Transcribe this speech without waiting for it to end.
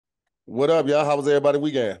What up, y'all? How was everybody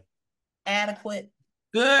weekend? Adequate.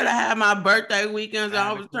 Good. I had my birthday weekend, so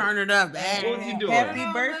I was turning up. What was you doing?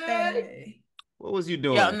 Happy birthday. What was you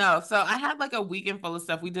doing? Yeah, no. So I had like a weekend full of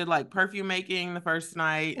stuff. We did like perfume making the first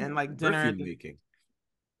night and like dinner. Perfume making.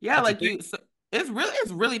 Yeah, That's like you. So it's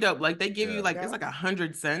really dope. Like they give you like Yeah. it's like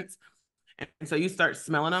 100 cents, and so you start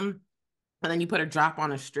smelling them, and then you put a drop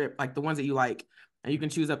on a strip, like the ones that you like, and you can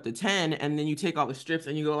choose up to 10, and then you take all the strips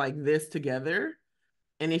and you go like this together.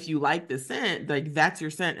 And if you like the scent, like that's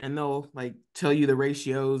your scent, and they'll like tell you the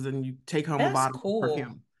ratios, and you take home a That's bottle cool. of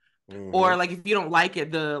perfume. Or like if you don't like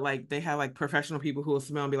it, they have like professional people who will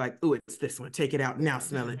smell and be like, "Ooh, it's this one. Take it out now.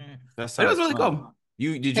 Smell it." That But it was sounds really fun. cool.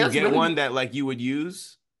 Did It you was get really one good. that like you would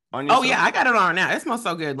use on yourself? Oh yeah, I got it on now. It smells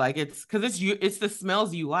so good. Like it's because it's the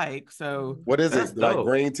smells you like. So What is That's it? Like dope.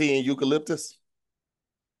 green tea and eucalyptus?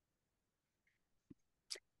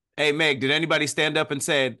 Hey Meg, did anybody stand up and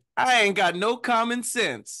said, "I ain't got no common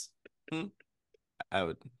sense"? I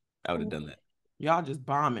would have done that. y'all just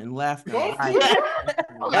bombing left and Go right.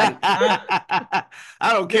 I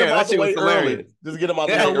don't Get care. them That out the shit was way early. hilarious. Just get them out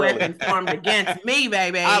the Yeah. way No early. weapon formed against me,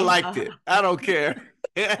 baby. I liked it. I don't care.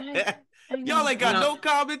 Y'all ain't got No. no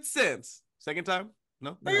common sense. Second time?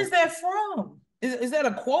 No? Where's that from? Is that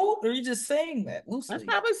a quote or are you just saying that That's loosely?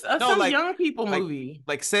 probably No, some like- young people like- movie.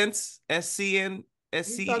 Like sense? SCN?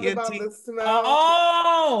 You talk about SCENT? the smell.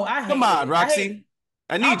 Oh, I hate Come on, it. Roxy.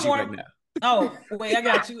 I need I'm you more- right now. Oh, wait, I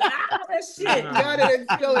got you. That shit. You Got it and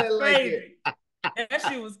still ain't like it. Crazy. That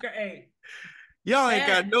shit was great. Y'all ain't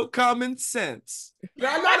got no common sense.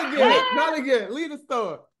 No, not again. Not again. Leave the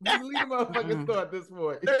store. Just leave the motherfucking store at this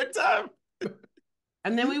point. Third time.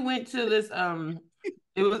 And then we went to this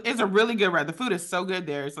it's a really good restaurant. The food is so good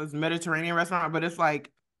there. So it's a Mediterranean restaurant, but it's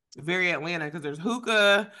like very Atlanta because there's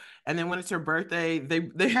hookah, and then when it's your birthday,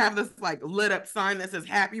 they have this like lit up sign that says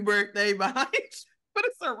happy birthday behind you, but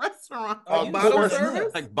it's a restaurant. Bottle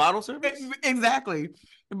service? Like bottle service? Exactly.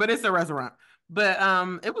 But it's a restaurant. But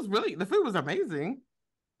it was really, the food was amazing.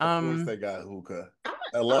 Of course they got hookah. Of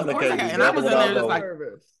Atlanta course can't they be got- and I was nothing in there without just no, like-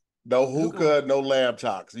 Service. no hookah, no lamb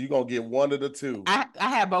chops. You're going to get one of the two. I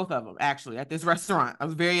had both of them actually at this restaurant. I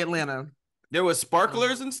was very Atlanta. There was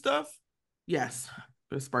sparklers and stuff, Yes.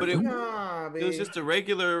 It was but it, sparkling. Nah, it was babe. just a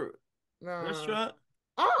regular Nah. restaurant.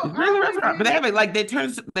 Oh, It's really a restaurant, but they have it like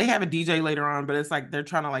they have a DJ later on, but it's like they're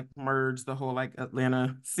trying to like merge the whole like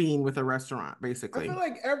Atlanta scene with a restaurant I basically. feel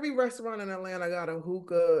like every restaurant in Atlanta got a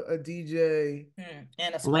hookah, a DJ.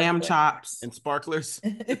 And a Lamb sparkler. chops. And sparklers.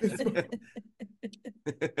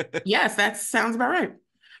 Yes, that sounds about right.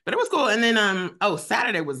 But it was cool. And then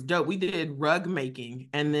Saturday was dope. We did rug making,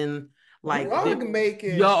 and then like Rug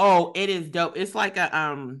making. it is dope. It's like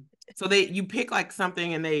a so you pick like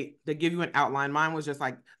something and they give you an outline. Mine was just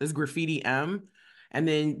like this graffiti M, and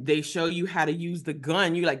then they show you how to use the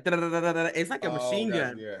gun. You like it's like a machine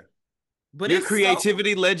gun. Yeah. But Your it's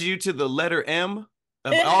creativity led you to the letter M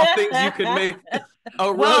of all things you could make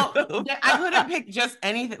a Well, rug. I couldn't pick just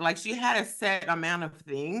anything. Like she had a set amount of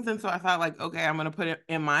things, and so I thought, like, okay, I'm gonna put it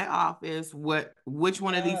in my office. Which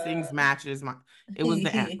one of these things matches my? It was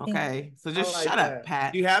the M. Okay, so just like shut that. up,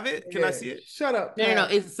 Pat. Do you have it? Can I Yeah. see it? Shut up. No.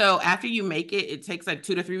 Pat. It's so after you make it, it takes like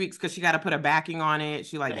 2 to 3 weeks because she got to put a backing on it.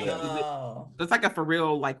 She like Yeah. Oh. so it's like a for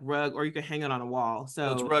real like rug, or you can hang it on a wall.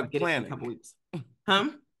 So it's rug I get it in planning. a couple weeks. Huh?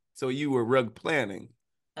 So you were rug planning.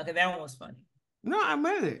 Okay, that one was funny. No, I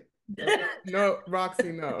made it. No,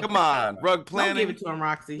 Roxy, no. Come on, rug Don't planning. give it to him,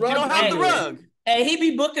 Roxy. Rug You don't have the planning. rug. Hey, he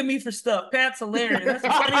be booking me for stuff. Pat's hilarious. That's the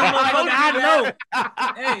funniest motherfucker I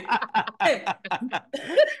know. Hey.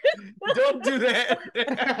 Don't do that.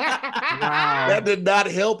 Wow. That did not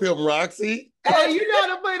help him, Roxy. Hey, you know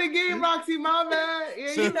how to play the game, Roxy, my man.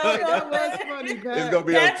 Yeah, you know that was funny, Pat. It's going to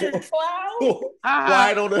be Patrick a Cloud.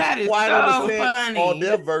 quiet on the That is quiet on the so set funny. on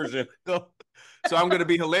their version. So I'm gonna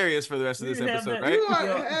be hilarious for the rest of this You have episode, that- right? You are,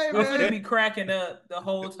 Yo, hey, I'm gonna man. be cracking up the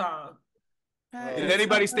whole time. Did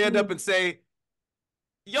anybody stand up and say,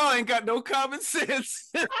 "Y'all ain't got no common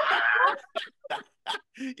sense"?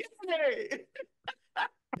 Yay.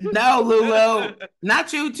 No, Lulu.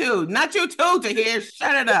 Not you too. Not you too to hear.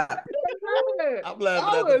 Shut it up. I'm laughing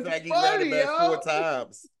at That the was fact he funny, laughed at yo. 4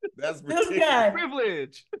 times. That's This ridiculous. guy,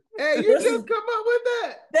 Privilege. Hey, you just come up with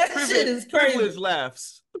that. that shit is Privilege crazy.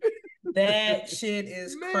 laughs. That shit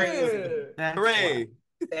is Man. crazy. That's Hooray.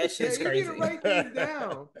 That Yeah, shit's you need to crazy. write these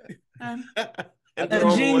down. wild. I A did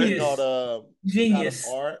one genius. called Genius.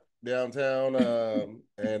 art downtown,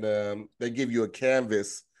 and they give you a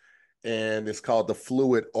canvas, and it's called the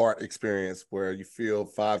fluid art experience, where you fill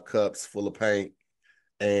 5 cups full of paint,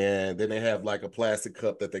 and then they have like a plastic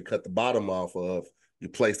cup that they cut the bottom off of. You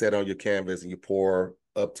place that on your canvas, and you pour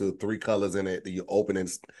up to 3 colors in it. Then you open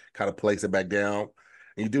and kind of place it back down.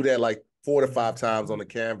 And you do that like 4 to 5 times on the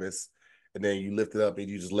canvas. And then you lift it up and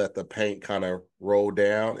you just let the paint kind of roll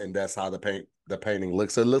down. And that's how the painting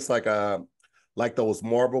looks. So it looks like those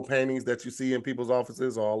marble paintings that you see in people's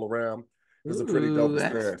offices all around. It's a pretty dope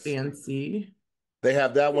experience. That's fancy. They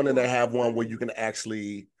have that one, and they have one where you can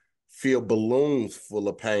actually fill balloons full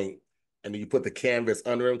of paint, and then you put the canvas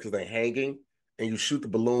under them because they're hanging, and you shoot the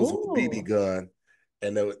balloons with a BB gun,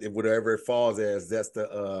 and then whatever it falls as, that's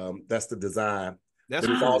the design. That's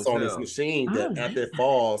it falls cool on as this hell. machine that after it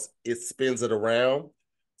falls, it spins it around,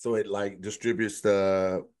 so it like distributes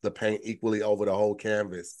the paint equally over the whole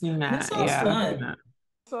canvas. That sounds fun. I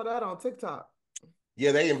saw that on TikTok.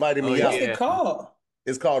 Yeah, they invited me out. What's it called?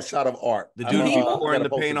 It's called Shot of Art. The dude pouring the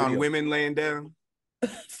paint on women laying down.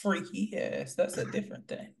 Freaky, yes, that's a different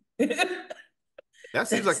thing. That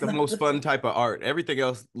seems like the most fun type of art. Everything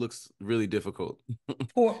else looks really difficult.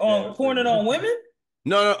 Pouring it on women?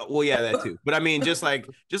 No, well, yeah, that too. But I mean, just like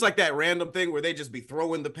that random thing where they just be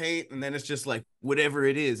throwing the paint, and then it's just like whatever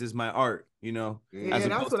it is my art, you know, as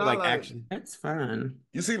opposed to like action. That's fun.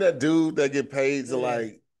 You see that dude that get paid to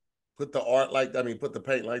like put the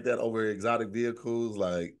paint like that over exotic vehicles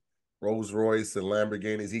like Rolls Royce and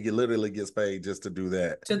Lamborghinis. He literally gets paid just to do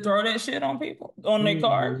that. To throw that shit on people on their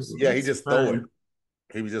cars. Yeah, he just throw it.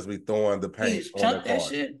 He would just be throwing the paint on their car.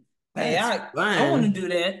 Shit. Hey, I want to do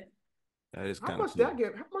that. That is how much that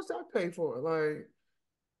get? How much that pay for? Like,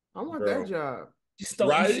 I want that job. You stole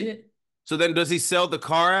shit. So then, does he sell the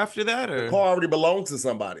car after that, or the car already belongs to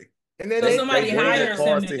somebody? And then somebody hires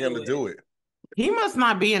cars to him to do it. He must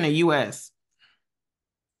not be in the U.S.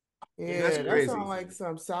 Yeah, that sounds like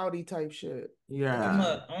some Saudi type shit.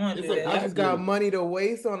 Yeah, I want to do that. I just got money to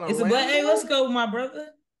waste on a It's a black. Hey, let's go, my brother.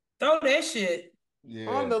 Throw that shit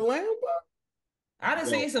on the Lambo. I done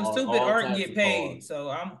seen some stupid art get paid,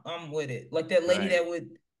 so I'm with it. Like that lady that with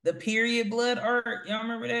the period blood art. Y'all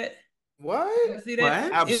remember that? What? See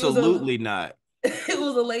that? What? Absolutely not. It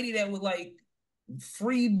was a lady that would like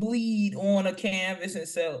free bleed on a canvas and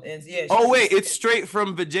sell. And yeah. Oh wait, it's straight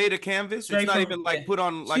from Vegeta canvas. It's not even like put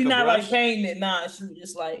on like she's a not brush? like painting it. Nah, she was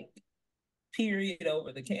just like period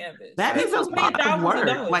over the canvas. That is a lot of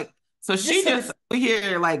work. Like. So she just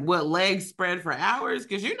here like what legs spread for hours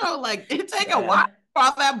because you know like it take a while for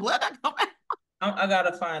all that blood to come out. I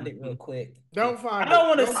gotta find it real quick. Don't find it. I don't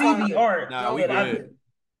want to see the art. Nah, we good.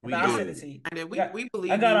 I'll send it to you. We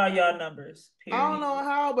believe I got all y'all numbers. Period. I don't know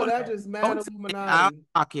how, but that just mad Illuminati.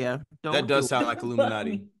 That does sound like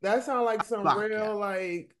Illuminati. That sounds like some real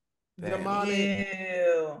like demonic.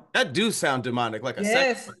 Ew. That do sound demonic, like a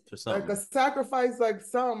sacrifice or something. Like a sacrifice, like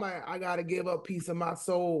something. Like, I gotta give up a piece of my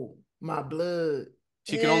soul, my blood.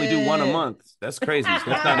 She can only do one a month. That's crazy. So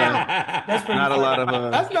that's not a lot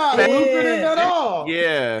of. That's not lucrative at all.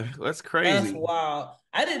 Yeah, that's crazy. That's wild.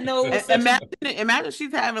 I didn't know. Imagine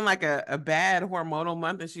she's having like a bad hormonal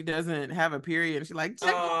month and she doesn't have a period. And she's like,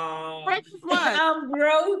 I'm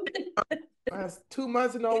broke. That's 2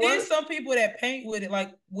 months and no work. There's some people that paint with it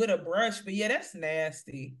like with a brush, but yeah, that's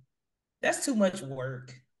nasty. That's too much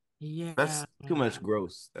work. Yeah, that's too much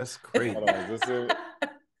gross. That's crazy. Hold on, is this it?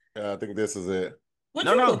 I think this is it. What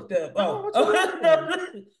you looked up?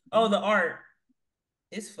 Oh, the art.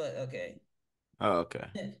 It's fun. Okay. Oh,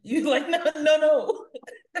 okay. You like no.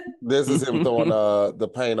 This is him throwing the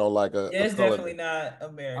paint on like a. Yeah, it's definitely not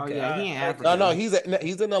America. Oh yeah, he in Africa. No, he's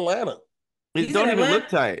in Atlanta. It don't even look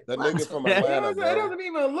tight. That nigga from Atlanta. It doesn't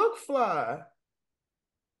even look fly.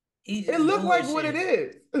 It looked like what it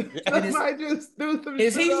is. I just do some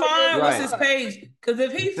is shit he fine? Right. What's his page? Because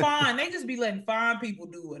if he fine, they just be letting fine people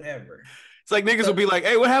do whatever. It's like niggas will be like,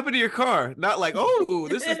 "Hey, what happened to your car?" Not like, "Oh,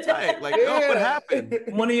 this is tight." Like, "Oh, what happened?"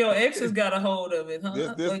 One of your exes got a hold of it,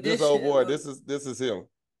 huh? This old boy. This is him.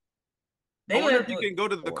 I wonder if you can go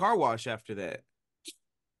to the car wash after that.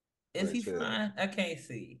 Is he fine? I can't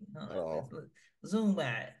see. Zoom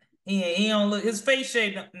out. He don't look. His face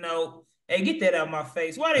shape. No. Hey, get that out of my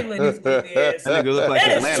face. Why they let this goofy ass? That nigga look like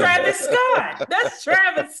that Atlanta. is Travis Scott. That's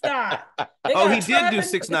Travis Scott. Oh, he did do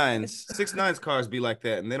 6ix9ine. 6ix9ine's cars be like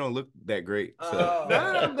that, and they don't look that great. So.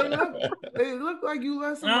 They look like you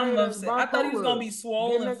let somebody. I thought he was gonna be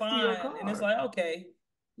swollen and fine, and it's like okay.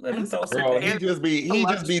 Let him throw some. He just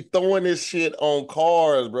be throwing this shit on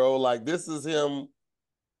cars, bro. Like this is him.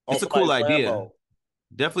 It's a cool idea.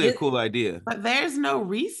 Definitely a cool idea. But there's no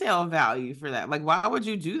resale value for that. Like, why would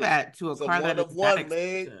you do that to a car that is that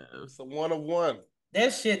expensive? It's a one of one.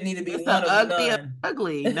 That shit need to be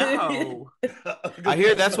ugly. No. I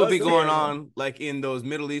hear that's what be going on, like in those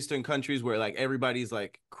Middle Eastern countries where like everybody's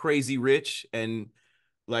like crazy rich and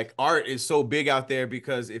like art is so big out there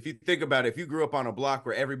because if you think about it, if you grew up on a block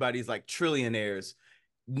where everybody's like trillionaires,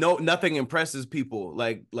 nothing impresses people.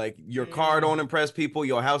 Like your car don't impress people,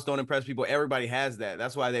 your house don't impress people. Everybody has that.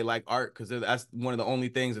 That's why they like art, because that's one of the only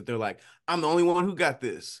things that they're like, I'm the only one who got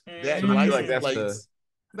this. That So I feel like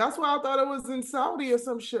that's why I thought it was in Saudi or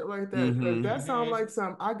some shit like that. That sounds like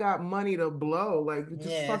some I got money to blow. Like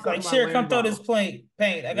just fuck like up sure, my come throw this paint.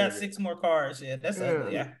 I got 6 more cars. Yeah, that's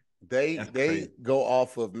ugly. Yeah. They go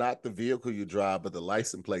off of not the vehicle you drive, but the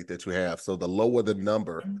license plate that you have. So the lower the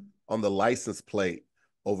number on the license plate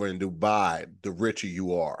over in Dubai, the richer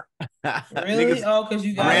you are. Really? Oh, because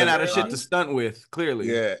you ran out of shit to stunt with, clearly.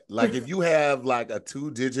 Yeah, like if you have like a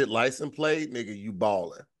 2-digit license plate, nigga, you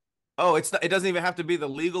balling. Oh, it doesn't even have to be the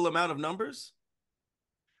legal amount of numbers?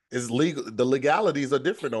 It's legal. The legalities are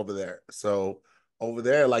different over there. So over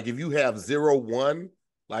there, like if you have 01,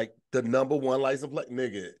 like the number 1 license plate,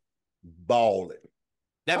 nigga, balling.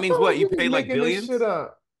 That means what? You pay like billions? Shit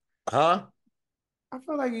up. Huh? I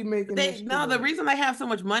feel like you making the reason they have so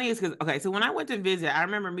much money is because, okay, so when I went to visit, I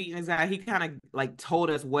remember meeting this guy. He kind of like told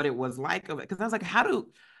us what it was like of it, because I was like,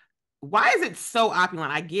 why is it so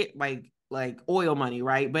opulent? I get like oil money,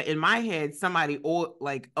 right? But in my head, somebody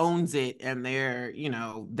owns it and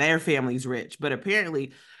their family's rich. But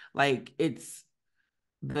apparently, like, it's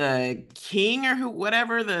the king or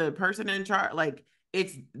whatever, the person in charge, like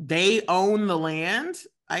they own the land,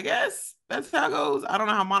 I guess. That's how it goes. I don't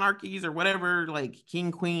know how monarchies or whatever, like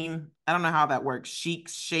king, queen, I don't know how that works.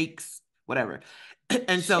 Sheiks, whatever.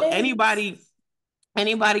 And so any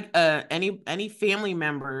family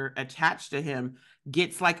member attached to him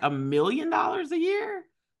gets like $1 million a year,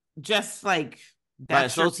 just like by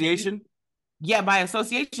association. Yeah, by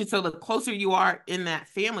association. So the closer you are in that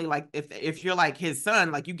family, like if you're like his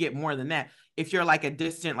son, like you get more than that. If you're like a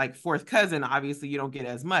distant like 4th cousin, obviously you don't get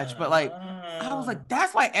as much. But like I was like,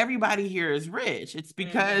 that's why everybody here is rich. It's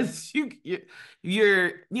because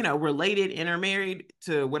you're related, intermarried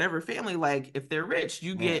to whatever family. Like if they're rich,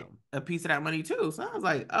 you get a piece of that money too. So I was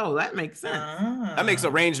like, oh, that makes sense. That makes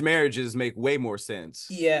arranged marriages make way more sense.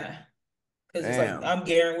 Yeah, because it's like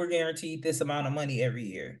we're guaranteed this amount of money every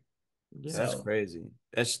year. Yeah. That's crazy.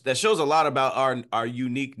 That shows a lot about our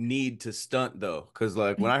unique need to stunt, though, because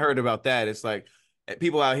like when I heard about that, it's like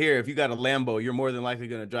people out here, if you got a Lambo, you're more than likely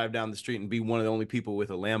going to drive down the street and be one of the only people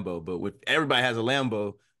with a Lambo. But with everybody has a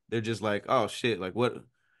Lambo, they're just like, oh shit, like what?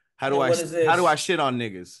 How do I shit on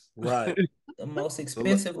niggas? Right. The most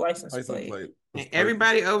expensive license plate.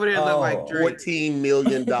 Everybody over there look like Drake. $14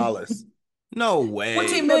 million. No way.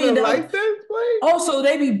 $14 million. License plate? Oh, so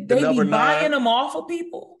they be buying them off of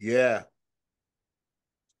people? Yeah.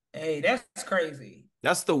 Hey, that's crazy.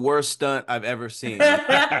 That's the worst stunt I've ever seen.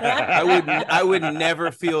 I would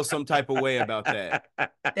never feel some type of way about that.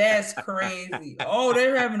 That's crazy. Oh,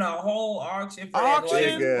 they're having a whole auction for that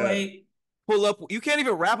license plate. Pull up. You can't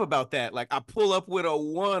even rap about that. Like I pull up with a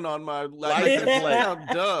 1 on my license plate. I'm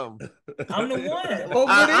dumb. I'm the one.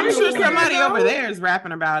 I'm sure somebody over there is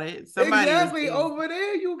rapping about it. Somebody over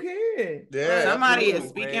there you can. Yeah, somebody is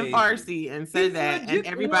speaking Farsi and said that, and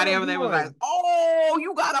everybody over there was like, "Oh,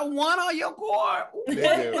 you got a 1 on your car."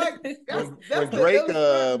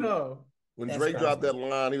 When Drake dropped that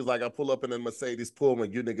line, he was like, "I pull up in a Mercedes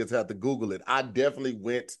Pullman. You niggas have to Google it." I definitely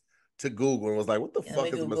went to Google and was like, what the fuck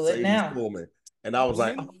is a Mercedes Pullman? And I was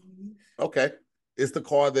like, oh, okay. It's the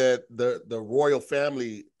car that the royal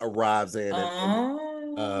family arrives in.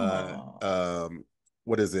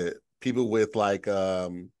 What is it? People with like,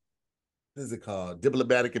 what is it called?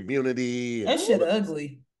 Diplomatic immunity. That shit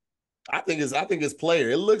ugly. I think it's player.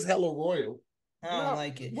 It looks hella royal. I don't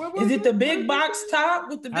like it. Is it the big box top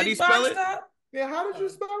with the big box top? Yeah, how did you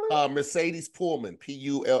spell it? Mercedes Pullman,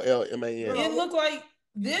 Pullman. It looked like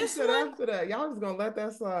this one? After that, y'all was gonna let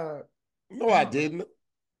that slide. No, I didn't.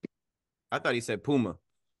 I thought he said Puma.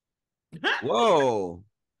 Whoa.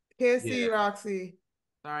 Can't see Roxy.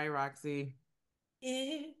 Sorry, Roxy.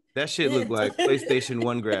 That shit looked like PlayStation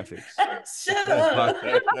 1 graphics. Shut up.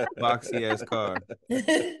 Boxy ass car.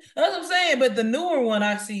 That's what I'm saying. But the newer one,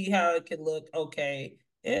 I see how it could look okay.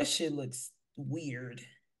 That shit looks weird.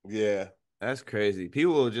 Yeah. That's crazy.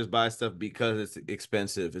 People will just buy stuff because it's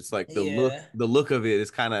expensive. It's like the look of it is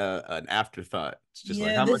kind of an afterthought. It's just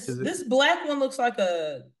like, how much is it? This black one looks like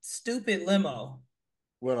a stupid limo.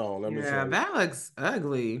 Hold on, let me see. Yeah, that looks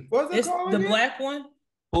ugly. What's it called? The black one?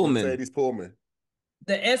 Pullman. Mercedes Pullman.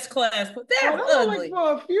 The S-Class, but that's ugly. Like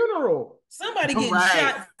for a funeral. Somebody getting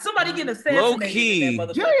shot. Somebody getting assassinated. Low key.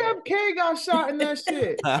 JFK got shot in that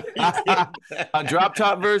shit. A drop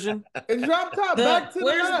top version? A drop top back to the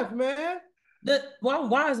left, man.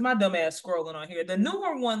 Why is my dumb ass scrolling on here? The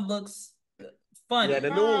newer one looks funny. Yeah, the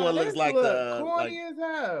new one looks like corny as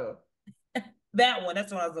hell. That one,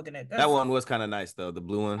 that's what I was looking at. That one was kind of nice though, the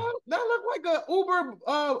blue one. That looked like a Uber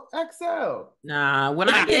XL. Nah, when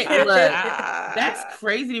I get look, that's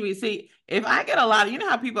crazy to me. See, if I get a lot of, you know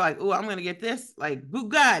how people are like, oh, I'm gonna get this like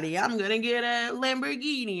Bugatti, I'm gonna get a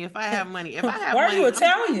Lamborghini if I have money. If I have Why money, are you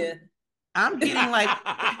Italian? I'm getting like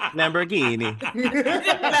Lamborghini.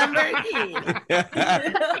 Lamborghini.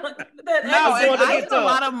 No, if I get a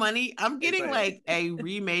lot of money, I'm getting like a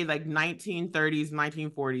remade like 1930s,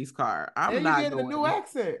 1940s car. I'm not getting a new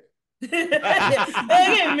accent. They give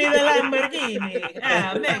me the Lamborghini.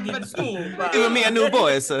 I'm making school. Giving me a new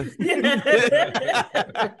voice.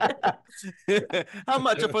 How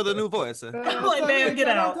much for the new voice? I'm like, man, get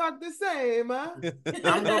out. Don't talk the same, huh?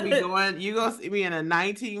 I'm gonna be going. You gonna see me in a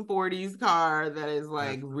 1940s car that is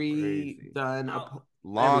like redone.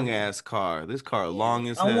 Long ass car. This car long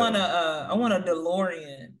as hell. I want a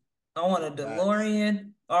DeLorean. I want a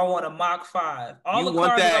DeLorean or I want a Mach 5. All the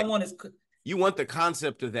cars that I want is. You want the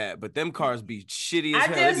concept of that, but them cars be shitty as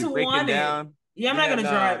hell. I just want it. Down. Yeah, I'm not gonna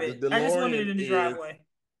drive it. I just wanted it in the driveway.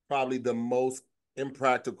 Probably the most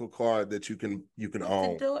impractical car that you can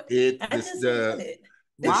own.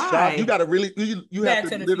 Why? You gotta really you have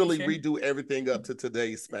to literally redo everything up to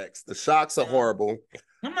today's specs. The shocks are horrible.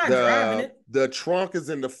 I'm not driving it. The trunk is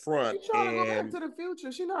in the front. She's trying to go back to the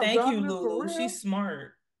future. She's not. Thank you, Lulu. She's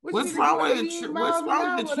smart. What's wrong with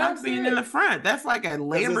the trunk being in the front? That's like a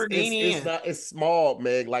Lamborghini. It's small,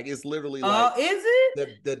 Meg. Like it's literally like. Is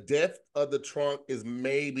it? The depth of the trunk is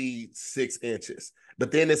maybe 6 inches,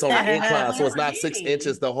 but then it's on the incline, so it's not 6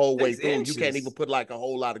 inches the whole way through. You can't even put like a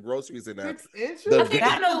whole lot of groceries in there. 6 inches. That's a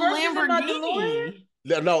Lamborghini.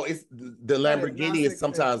 No, it's the Lamborghini is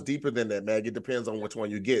sometimes deeper than that, Meg. It depends on which one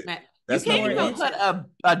you get. That's you can't even put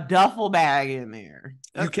a duffel bag in there.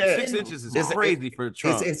 You can't. 6 inches is crazy for a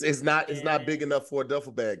trunk. It's not big enough for a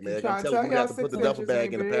duffel bag, Meg. I'm telling you, you have to put the duffel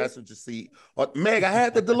bag in the passenger seat. Meg, I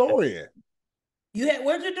had the DeLorean.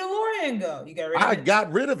 Where'd your DeLorean go? You got rid of it? I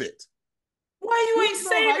got rid of it. Why you ain't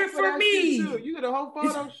save it for me? You get a whole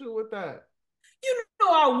photo shoot with that. You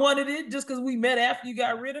know I wanted it just because we met after you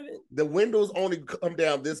got rid of it. The windows only come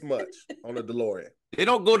down this much on the DeLorean. They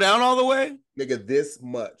don't go down all the way? Nigga, this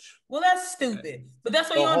much. Well, that's stupid. But that's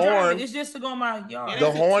why you don't drive it. It's just to go in my yard. The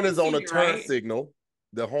horn is on a turn signal.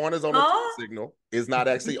 The horn is on a turn signal. It's not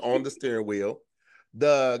actually on the steering wheel.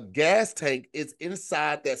 The gas tank is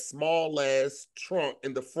inside that small ass trunk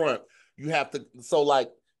in the front. You have to, so like,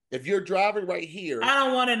 if you're driving right here. I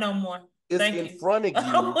don't want it no more. It's in front of you.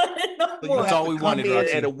 I don't want it no more. That's all we wanted,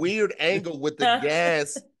 Roxxy. At a weird angle with the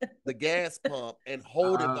gas pump and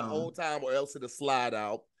hold it the whole time or else it'll slide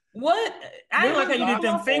out. What? I don't like how you did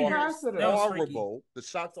them fingers. Horrible. The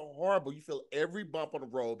shocks are horrible. You feel every bump on the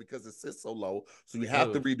road because it sits so low. So you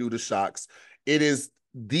have to redo the shocks. It is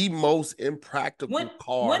the most impractical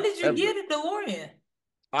car. When did you get a DeLorean?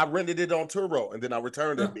 I rented it on Turo and then I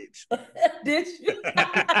returned that bitch. Did you?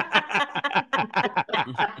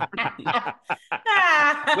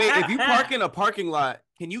 Wait, if you park in a parking lot,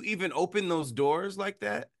 can you even open those doors like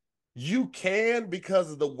that? You can, because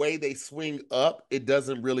of the way they swing up. It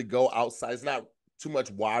doesn't really go outside. It's not too much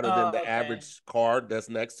wider than the average car that's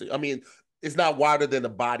next to you. I mean, it's not wider than the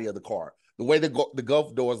body of the car. The way the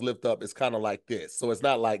Gulf doors lift up is kind of like this. So it's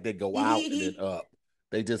not like they go out and then up.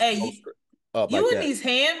 They just up you like and that. These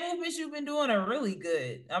hand movements you've been doing are really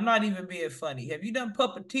good. I'm not even being funny. Have you done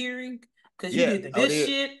puppeteering? Because you did this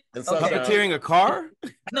shit. Puppeteering a car?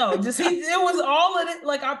 No, just it was all of it.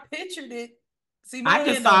 Like I pictured it. See, I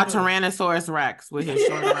just saw Tyrannosaurus Rex with his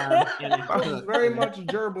short arms. Very much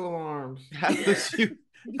gerbil arms.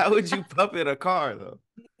 How would you puppet a car though?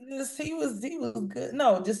 He was good.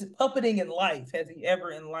 No, just puppeting in life. Has he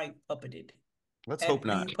ever in life puppeted? Let's hope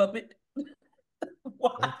not. Puppet.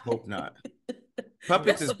 Let's hope not.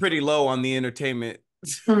 Puppets is pretty low on the entertainment.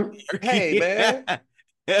 Hey man,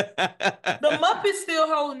 the Muppets still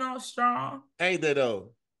holding on strong. Ain't they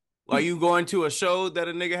though? Are you going to a show that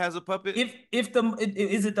a nigga has a puppet? Is it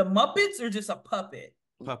the Muppets or just a puppet?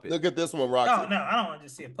 Puppet. Look at this one, Roxxy. Oh no, I don't want to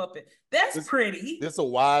just see a puppet. That's pretty. This is a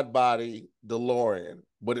wide body DeLorean,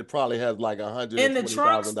 but it probably has like $120,000. And the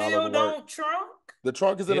trunk still don't trunk. The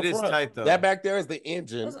trunk is in the front. Tight, though. That back there is the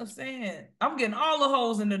engine. That's what I'm saying. I'm getting all the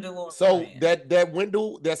holes in the DeLorean. So that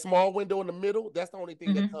window, that small window in the middle, that's the only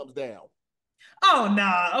thing that comes down. Oh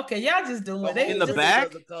nah, okay, y'all just doing it. In the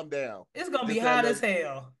back, come down. It's gonna be hot as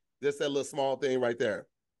hell. Just that little small thing right there.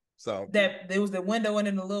 So that there was the window and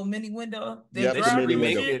then the little mini window. Yeah, they should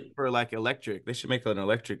make it for like electric. They should make an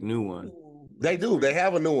electric new one. Ooh. They do. They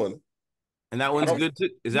have a new one. And that one's good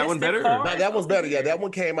too. Is that one better? No, that one's better. Yeah, that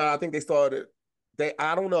one came out. I think they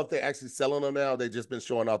I don't know if they're actually selling them now. They've just been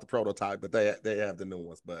showing off the prototype, but they have the new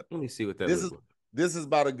ones. But let me see what that is. This is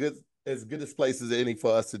about as good a place as any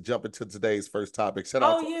for us to jump into today's first topic. Shout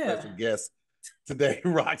out to our special guest today,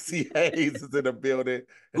 Roxxy Haze is in the building.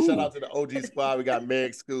 And shout out to the OG squad. We got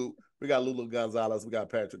Meg Scoop, we got Lulu Gonzalez, we got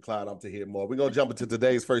Patrick Clyde. I'm to hear more. We're gonna jump into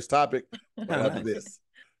today's first topic right after this.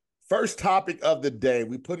 First topic of the day.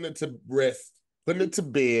 We putting it to rest, putting it to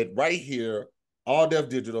bed right here. All Deaf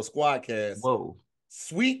Digital SquADcast. Whoa.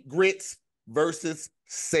 Sweet grits versus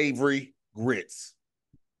savory grits.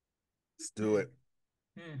 Let's do it.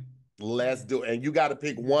 Let's do it. And you got to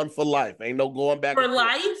pick one for life. Ain't no going back. For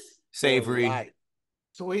life? Savory. Life.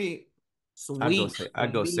 Sweet.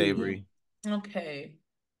 I'd go savory. Okay.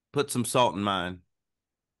 Put some salt in mine.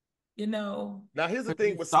 You know. Now, here's the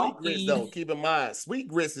thing with sweet grits, though. Keep in mind, sweet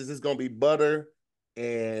grits is going to be butter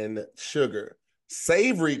and sugar.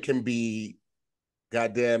 Savory can be,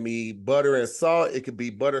 goddamn me, butter and salt. It could be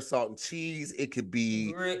butter, salt, and cheese. It could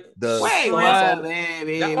be the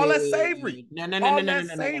all that's savory.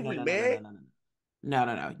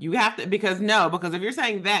 No. You have to because if you're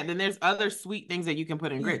saying that, then there's other sweet things that you can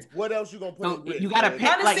put in grits. What else you gonna put in grits? You gotta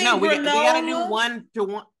pick we gotta do 1 to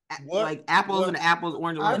 1. Like apples and apples,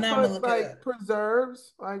 oranges. I put like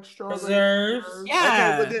preserves, like strawberry preserves.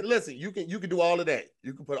 Yeah. Okay, but then listen, you can do all of that.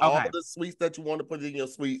 You can put all of the sweets that you want to put in your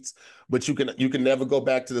sweets, but you can never go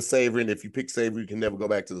back to the savory. And if you pick savory, you can never go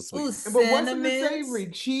back to the sweets. But what's in the savory?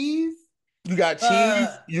 Cheese. You got cheese.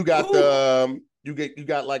 You got you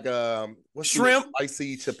got like what's shrimp,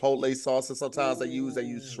 spicy chipotle sauce. And sometimes they use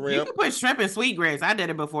shrimp. You can put shrimp and sweet grits. I did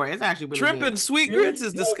it before. It's actually really shrimp good. And sweet grits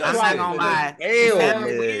is disgusting. I'm not gonna lie. It's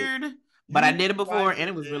weird, but I did it before and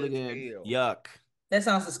it was really good. Yuck. That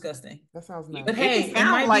sounds disgusting. That sounds nice. But hey, it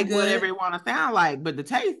sounds like whatever you want to sound like, but the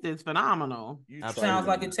taste is phenomenal. Sounds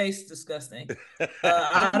like it tastes disgusting.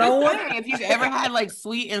 I don't want if you've ever had like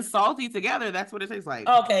sweet and salty together, that's what it tastes like.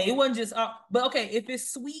 Okay, it wasn't just but okay, if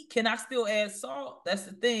it's sweet, can I still add salt? That's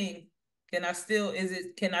the thing. Can I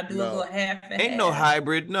do a little half and Ain't no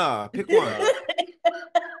hybrid, nah. Pick one.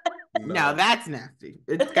 No, that's nasty.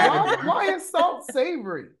 It's why is salt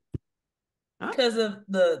savory? Because of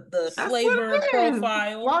the flavor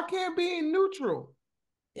profile. Why can't it be neutral?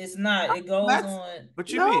 It's not. It goes on.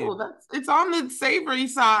 What you mean? It's on the savory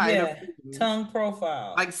side. Yeah, tongue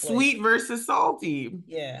profile. Like sweet versus salty.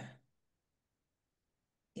 Yeah.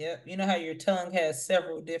 Yep. You know how your tongue has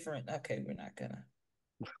several different. Okay, we're not gonna.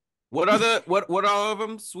 What are all of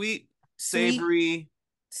them? Sweet, savory.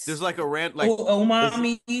 There's like a rant like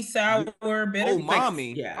umami, sour, bitter.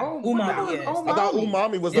 Umami. Yeah. Umami. Yes. I thought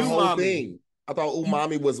umami was the whole thing. I thought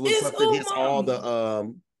umami was something hits all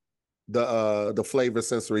the flavor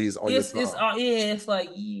sensories on your tongue. It's like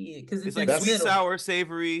because it's like sweet, sour,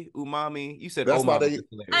 savory, umami. You said that's umami.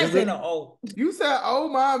 I said no. Oh, you said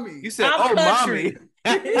mommy. You said mommy.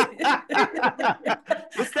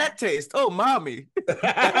 What's that taste? Oh, mommy.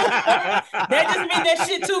 That just means that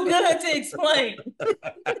shit too good to explain.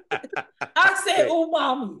 I said, oh,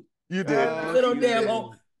 mommy. You did.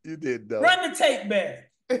 You did though. Run the tape back.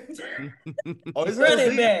 Run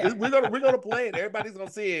it back. We're gonna play it. Everybody's gonna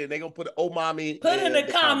see it. They're gonna put mommy. Put in the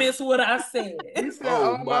comments what I said. You said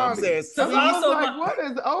mommy. What is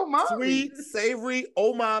mommy? Sweet, savory,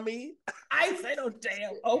 mommy. I ain't say no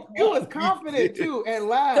damn You was confident too and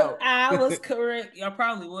loud. I was correct. Y'all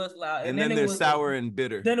probably was loud. And then there's sour and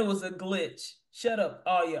bitter. Then it was a glitch. Shut up,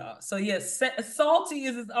 all y'all. So yes, salty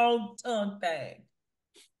is its own tongue thing.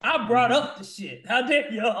 I brought up the shit. How dare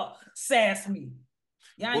y'all sass me?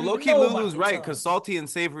 Well, low-key Lulu's right, because salty and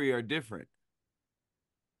savory are different.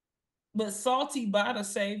 But salty by the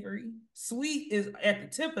savory. Sweet is at the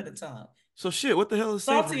tip of the tongue. So shit, what the hell is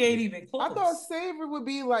savory? Salty ain't even close. I thought savory would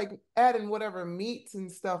be like adding whatever meats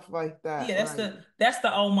and stuff like that. Yeah, that's the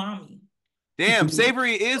umami. Damn,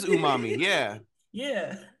 savory is umami. Yeah.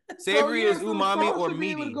 Yeah. Savory is umami or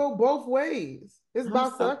meaty. It would go both ways. It's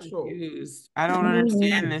bisexual. I don't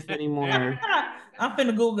understand this anymore. I'm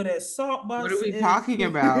finna Google that. Salt. What are we talking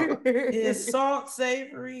about? Is salt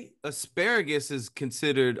savory? Asparagus is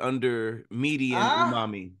considered under meaty and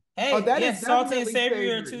umami. Hey, yes, salty and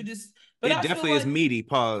savory are two just. But it definitely is meaty.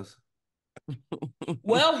 Pause.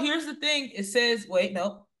 Well, here's the thing. It says, wait,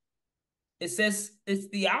 no. It says it's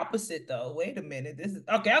the opposite though. Wait a minute. This is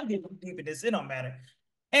okay. I'm getting deep in this. It don't matter.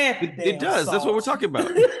 It does. Salt. That's what we're talking about.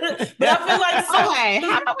 But I feel like okay,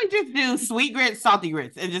 how about we just do sweet grits, salty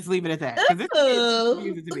grits, and just leave it at that? Because this is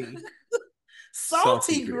confusing to me.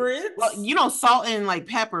 Salty grits. Well, you know, salt and like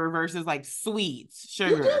pepper versus like sweet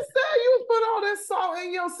sugar. You just said you put all that salt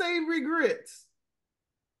in your savory grits.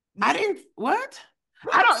 I didn't. What?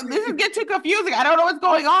 This is get too confusing. I don't know what's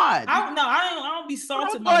going on. I don't be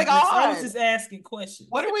salting my grits. I was just asking questions.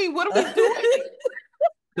 What are we doing?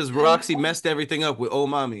 Because Roxy messed everything up with Oh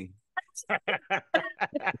Mommy.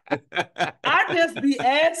 I just be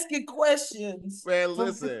asking questions. Man,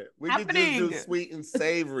 listen, we can just do sweet and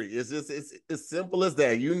savory. It's as simple as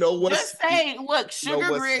that. You know what? Just say, look,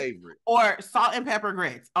 sugar grits or salt and pepper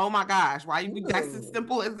grits. Oh my gosh, why you? That's as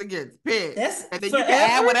simple as it gets. Pick. And then you can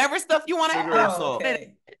add whatever stuff you want to add.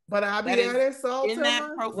 Okay. But I be adding salt in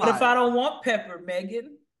that profile. What if I don't want pepper,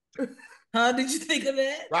 Megan? Huh? Did you think of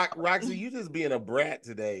that? Roxy, you just being a brat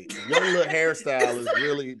today. Your little hairstyle is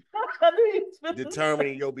really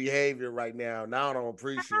determining your behavior right now. Now I don't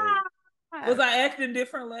appreciate it. Was I acting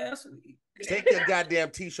different last week? Take your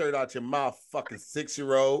goddamn t-shirt out your mouth, fucking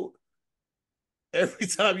 6-year-old. Every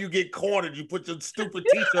time you get cornered, you put your stupid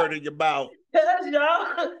t-shirt in your mouth.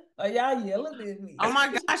 Y'all yelling at me. Oh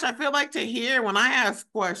my gosh, I feel like to hear when I ask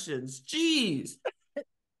questions. Jeez.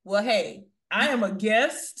 Well, hey, I am a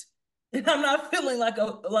guest. And I'm not feeling like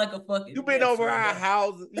a fucking. You've been over our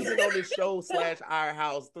house. You've been on this show / our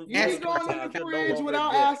house. You ain't going to the fridge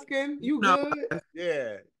without asking. You good?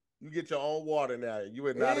 Yeah. You get your own water now. You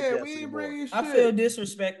are not a guest we ain't anymore. bringing shit. I feel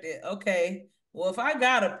disrespected. Okay. Well, if I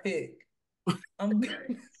gotta pick, I'm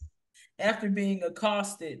after being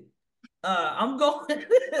accosted. I'm going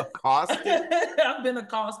accosted. I've been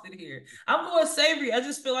accosted here. I'm going savory. I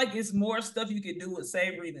just feel like it's more stuff you can do with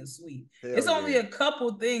savory than sweet. It's only a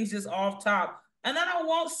couple things just off top, and I don't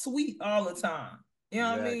want sweet all the time. You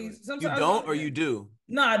know what I mean? Sometimes you don't, or you do.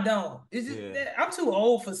 No, I don't. It's just I'm too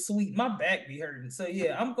old for sweet. My back be hurting. So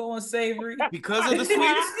yeah, I'm going savory because of the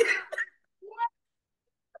sweets.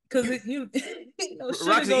 Because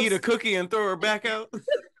Roxy eat a cookie and throw her back out.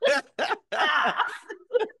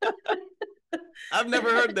 I've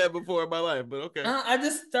never heard that before in my life, but okay. I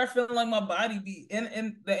just start feeling like my body be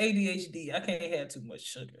and the ADHD. I can't have too much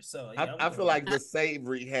sugar, so yeah, I feel like the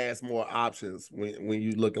savory has more options when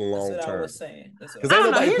you looking long term. That's what I was saying. I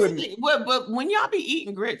don't know. But when y'all be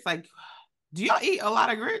eating grits, like, do y'all eat a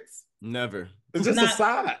lot of grits? Never. It's just a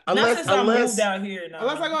side. Unless I moved out here.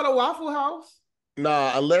 Unless I go to Waffle House.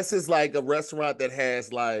 Nah, unless it's like a restaurant that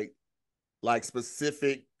has like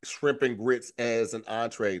specific shrimp and grits as an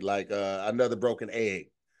entree, like another broken egg.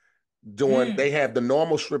 They have the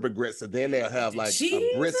normal shrimp and grits, and then they'll have like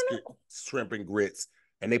a brisket shrimp and grits,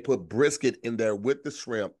 and they put brisket in there with the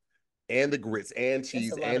shrimp and the grits and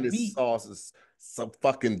cheese and the sauces. Some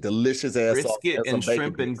fucking delicious ass brisket and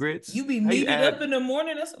shrimp and grits. You be meating up in the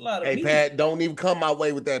morning. That's a lot of meat. Hey Pat, don't even come my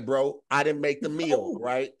way with that, bro. I didn't make the meal,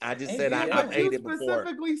 right? I just said I ate it before.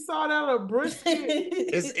 Specifically sought out a brisket.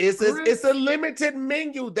 It's a limited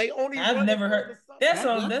menu. They only. I've never heard. That's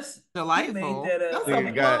delightful. That's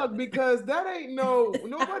a plug because that ain't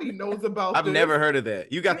nobody knows about. I've never heard of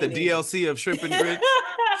that. You got the DLC of shrimp and grits,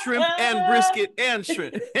 shrimp and brisket and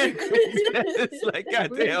shrimp. It's like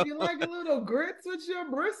goddamn. You like a little grits with your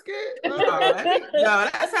brisket? No,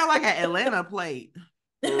 that sounds like an Atlanta plate.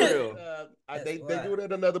 For real. They do it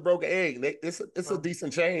at another broken egg. It's a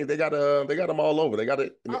decent chain. They got them all over. They got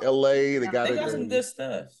it in LA. They got some good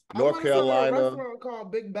stuff. North Carolina. A restaurant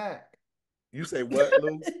called Big Back. You say what,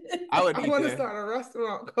 Lou? I want to start a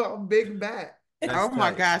restaurant called Big Back. Oh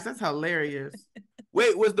my gosh, that's hilarious.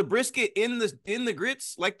 Wait, was the brisket in the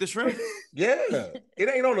grits like the shrimp? Yeah, it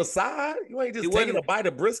ain't on the side. You ain't just taking a bite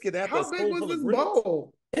of brisket after a spoonful of grits.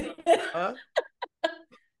 How big was this bowl? Huh?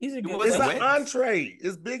 It's an entree.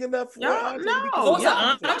 It's big enough for an entree. No, it's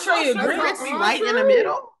an entree of grits right in the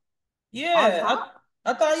middle. Yeah,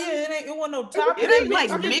 I thought it wasn't no top. It ain't like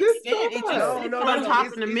mixed in. It just on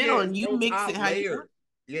top in the middle, and you mix it how you.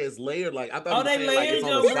 Yeah, it's layered. Like I thought. They layered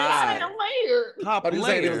on the side. Top layer. You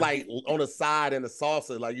saying it was like on the side and the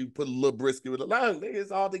salsa, like you put a little brisket with it. No, nigga,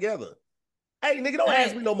 it's all together. Hey, nigga, don't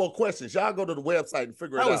ask me no more questions. Y'all go to the website and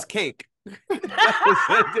figure it out. That was cake. That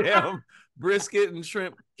was damn brisket and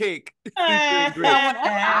shrimp cake. I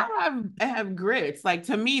have grits. Like,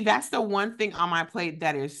 to me, that's the one thing on my plate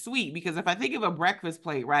that is sweet, because if I think of a breakfast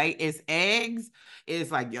plate, right, it's eggs,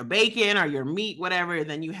 it's like your bacon or your meat, whatever, and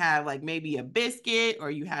then you have like maybe a biscuit, or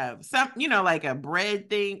you have some, like a bread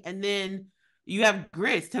thing, and then you have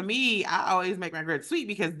grits. To me, I always make my grits sweet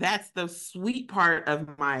because that's the sweet part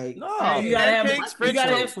of my. No, you gotta have a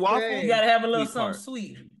little something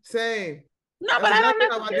sweet. Same. No, but I don't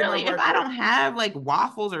necessarily. If I don't have like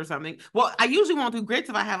waffles or something, well, I usually won't do grits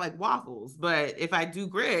if I have like waffles. But if I do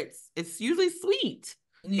grits, it's usually sweet.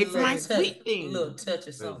 It's my sweet thing. A little touch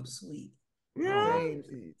of something sweet. Yeah.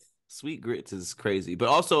 Sweet grits is crazy. But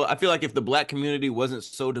also, I feel like if the Black community wasn't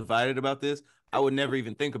so divided about this, I would never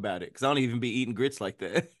even think about it, because I don't even be eating grits like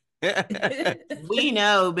that. We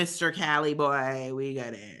know, Mr. Cali boy. We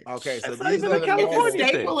got it. Okay, so That's not these even are a the It's a normal. California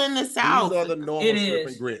staple in the These South. are the normal It shrimp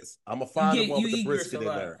is. and grits. I'm gonna find the one with the eat grits brisket a in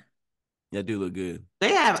lot. there. That do look good.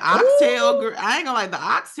 They have oxtail grits. I ain't gonna lie, the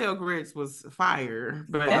oxtail grits was fire,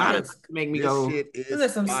 but Fire. not enough to make me This go. shit Was is there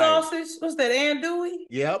some fire. sausage? What's that, andouille?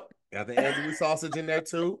 Yep, got the andouille sausage in there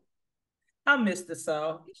too. I missed the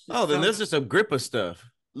sauce. Oh, then there's just a grip of stuff.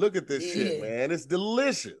 Look at this shit, Yeah. man. It's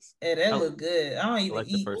delicious. Hey, that Oh. look good. I don't I even like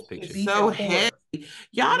the eat first picture. beef So and pork. heavy.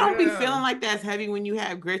 Y'all don't be Yeah. feeling like that's heavy when you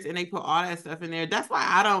have grits and they put all that stuff in there. That's why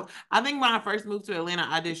I think when I first moved to Atlanta,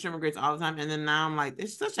 I did shrimp and grits all the time. And then now I'm like,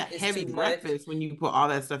 it's such a It's heavy too much. breakfast when you put all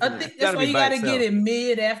that stuff in I there. think that's Gotta why be you by gotta get itself. it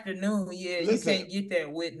mid-afternoon. Yeah, Listen, you can't get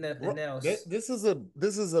that with nothing else. This is a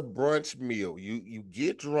brunch meal. You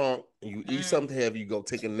get drunk and you eat something heavy. You go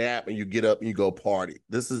take a nap and you get up and you go party.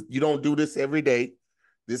 You don't do this every day.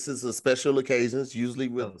 This is a special occasions, usually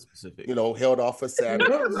with Hella specific. held off for Saturday.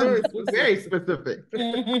 Very specific.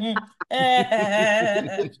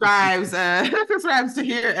 Subscribes to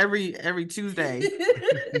here every Tuesday.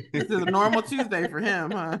 This is a normal Tuesday for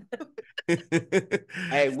him, huh?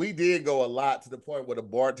 Hey, we did go a lot to the point where the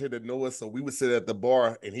bartender knew us, so we would sit at the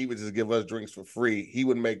bar and he would just give us drinks for free. He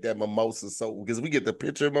would make that mimosa, so because we get the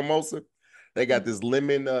picture of mimosa, they got this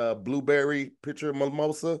lemon blueberry picture of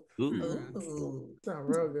mimosa. Ooh. Sound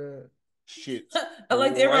real good. Shit, I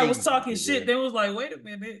like everybody was crazy, talking nigga. shit. They was like, wait a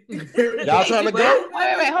minute. Y'all trying to go?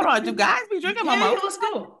 Wait, hold on. Do guys be drinking Yeah, mimosa? let's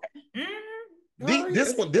go.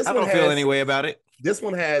 This one I don't feel any way about it. This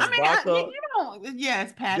one has vodka.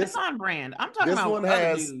 Yes, Pat, it's on brand. I'm talking this about one other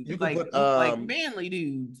has- dudes, you can like put, manly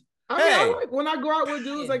dudes. I mean, Hey. I like when I go out with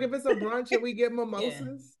dudes, like if it's a brunch and we get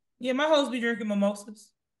mimosas. Yeah, my hoes be drinking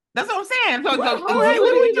mimosas. That's what I'm saying. So, What so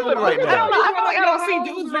are we doing right I now? don't know. I feel like I don't Your see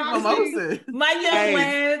hoes, dudes drink Roxy. mimosa. My young Hey.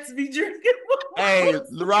 lads be drinking Hey,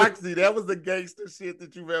 mimosas. Roxy, that was the gangster shit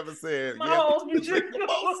that you've ever said. My Yeah, hoes be you drink drinking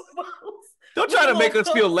mimosas. mimosas. Don't try to make us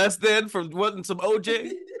feel less than for wanting some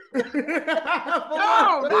OJ.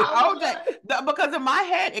 No, not OJ. Because in my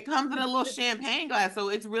head, it comes in a little champagne glass, so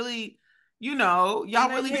it's really, y'all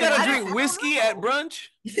really You gotta drink whiskey at brunch.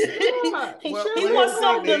 He Well, wants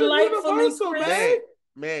something see, delightfully universal, crisp.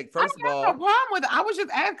 Meg, first of No all, problem with it. I was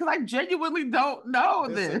just asking because I genuinely don't know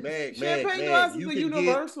listen, this. Champagne glasses are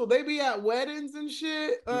universal. They be at weddings and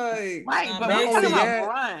shit. Like, Right, Nah, but Meg I'm talking said about that.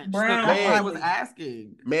 brunch. Brown That's what I was only.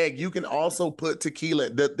 asking. Meg, you can also put tequila.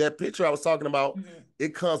 That picture I was talking about,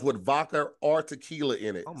 it comes with vodka or tequila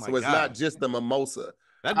in it. Oh my So it's God. not just the mimosa.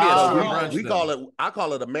 That'd be a Oh, sweet we- brunch. We though. call it, I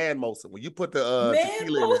call it a man mosa. When you put the Man,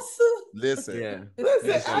 tequila in it, Mosa. listen. Yeah. listen,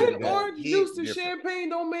 That shit adding got orange hit juice to different. champagne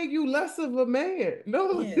don't make you less of a man.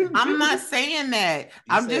 No, Yeah. I'm not saying that.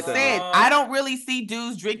 I'm said just that. saying I don't really see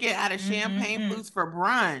dudes drinking out of champagne Mm-mm-mm. flutes for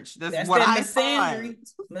brunch. That's That's what that I misandry. find.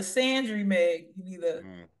 Misandry, Meg. You need to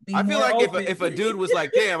be I feel more like open. if a dude was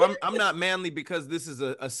like, damn, I'm not manly because this is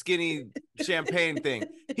a skinny champagne thing.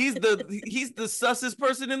 He's the sussest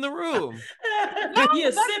person in the room. Yeah,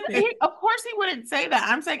 sipping. Of course he wouldn't say that.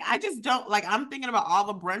 I'm saying I just don't like. I'm thinking about all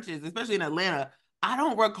the brunches, especially in Atlanta. I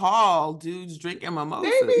don't recall dudes drinking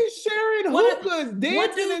mimosas. They be sharing What- hookahs, what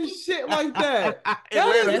dancing do- and shit like that.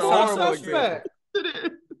 Atlanta's That's a also horrible true. example.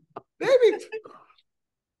 They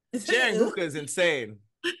be Sharing hookah is insane.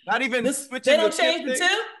 Not even They switching don't the change the tip thing.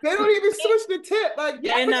 tip. they don't even switch the tip. Like,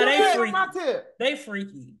 Yeah, put no, your they hand on freaky. my tip. They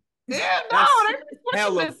freaky. Yeah, no, That's they're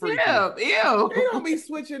hella switching freaky. the tip. They Ew. don't be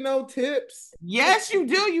switching no tips. Yes, you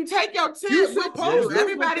do. You take your tip. You with supposed you. to,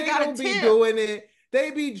 Everybody but they got a don't be tip. doing it.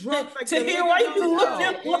 They be drunk like To the hear nigga why you don't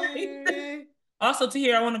looking know. like that. Also, to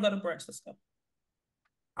hear, I want to go to brunch. Let's go.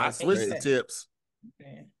 I switched the paying. tips.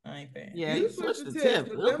 Man, I ain't paying. Yeah, You you switch switch the the tip. tip.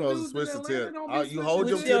 But You're them supposed to dudes switch in the Atlanta tip. don't be You hold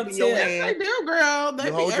your switching What's tip in your your tip? They hand. do, girl.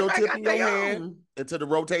 You hold your everybody tip got in your their hand own. until the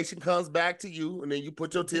rotation comes back to you, and then you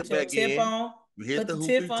put your tip Put your back tip in. on. You hit Put the the hookah,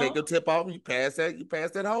 tip you take on. your tip off, and you pass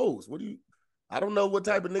that hose. What do you? I don't know what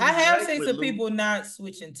type of niggas I you have hang seen with, some Lou. people not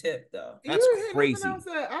switching tip though. That's You hear crazy.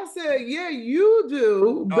 nothing I said, yeah, you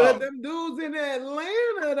do, but Oh. them dudes in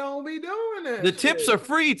Atlanta don't be doing that. The tips shit. are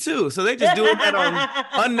free too, so they just doing that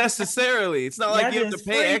on unnecessarily. It's not like Y'all you have to just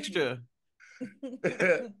pay free. extra.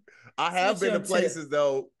 I have Switch been to your places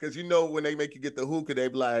though, because when they make you get the hookah, they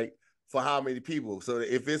be like, for how many people? So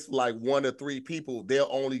if it's like 1 or 3 people, they'll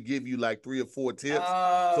only give you like 3 or 4 tips.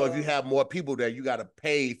 So if you have more people there, you got to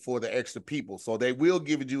pay for the extra people. So they will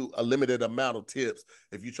give you a limited amount of tips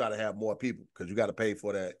if you try to have more people, because you got to pay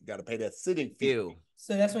for that. You got to pay that sitting fee. Ew.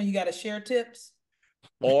 So that's when you got to share tips.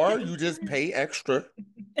 Or you just pay extra.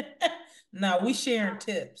 No, we sharing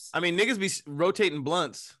tips. I mean, niggas be rotating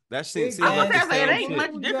blunts. That shit seems I was like the gonna say it same ain't shit.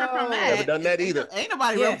 much different from that. Never done that either. Ain't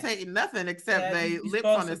nobody Yeah. rotating nothing except they you lips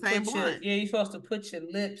supposed on the to same put your, blunt. yeah, you're supposed to put your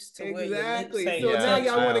lips to where your lips Exactly. ain't So now touching.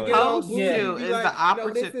 y'all want to I get all Supposed bougie. to Be is like, the this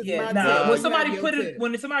opposite. is Yeah, my nah. tip. When You somebody have your put it, tip.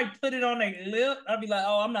 when somebody put it on their lip, I'd be like,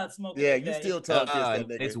 oh, I'm not smoking. Yeah, today. you still tongue kiss that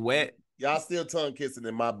nigga. It's wet. Y'all still tongue kissing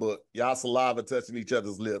in my book. Y'all saliva touching each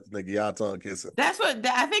other's lips, nigga. Y'all tongue kissing. That's what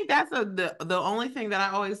I think. That's the only thing that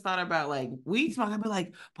I always thought about. Like weed smoke, I'd be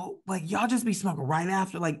like, but like y'all just be smoking right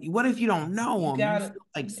after. Like, what if you don't know them? You gotta, still,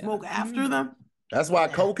 like smoke after them. That's why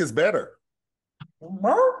Coke is better. So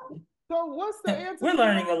what's the answer? We're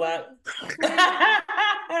learning a lot.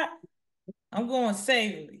 I'm going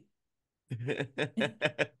savory.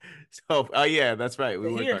 So, yeah, that's right.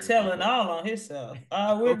 We were You're telling all on himself.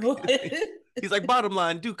 We're going. He's like, bottom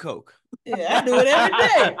line, do Coke. Yeah, I do it every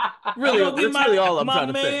day. Really, that's really all I'm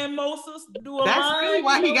trying to say. My man Moses do a That's line, really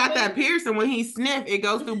why he got that piercing. When he sniff, it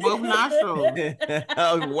goes through both nostrils.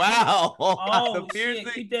 Oh, wow. Oh The piercing.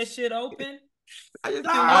 shit! Keep that shit open. I just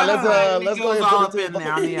All right, let's go ahead and put it to a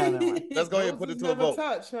vote. Let's go ahead and put it to a vote.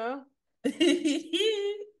 Touch, huh?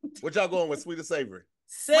 What y'all going with, sweet or savory?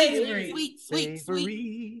 Savory.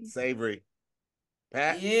 Sweet. Savory.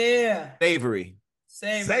 Pat? Yeah. Savory.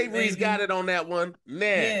 Savory's got it on that one.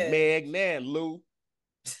 Meg, Lou.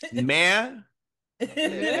 Man? Meg.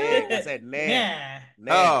 I said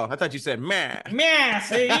Oh, I thought you said man. Man,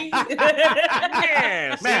 see?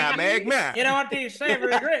 Man, Meg, man. You know what these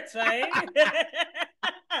savory grits say?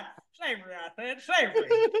 Savory, I said, savory.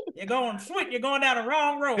 You're going sweet, you're going down the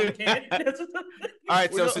wrong road, kid. All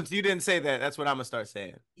right, so since you didn't say that, that's what I'm going to start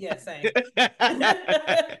saying. Yeah, same.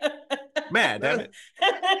 Man, damn it.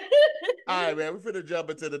 All right, man, we're finna jump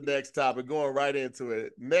into the next topic, going right into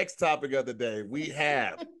it. Next topic of the day, we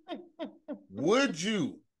have, would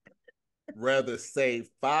you rather save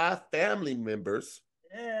 5 family members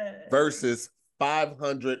versus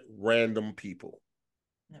 500 random people?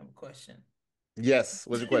 I have a question. Yes.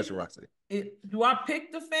 What's your question, Roxy? Do I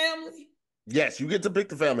pick the family? Yes, you get to pick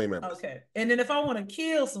the family members. Okay. And then if I want to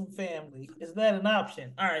kill some family, is that an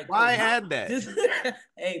option? All right. Why add that?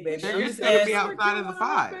 Hey, baby. You're just going to be outside of the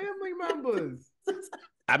 5. Family members.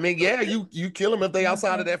 I mean, yeah, you kill them if they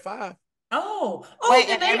outside of that 5. Oh, wait,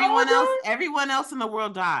 and everyone else in the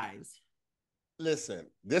world dies. Listen,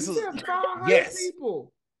 this is 500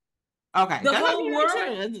 people. Okay, the whole world.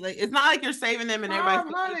 It's not like you're saving them and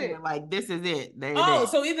everybody's like, this is it.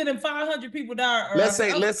 So either them 500 people die. Or let's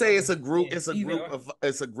say it's a group. Yeah,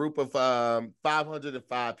 it's a group of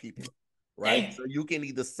 505 people, right? Damn. So you can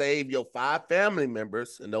either save your 5 family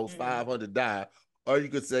members and those 500 die, or you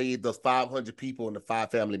could say those 500 people and the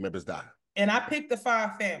 5 family members die. And I picked the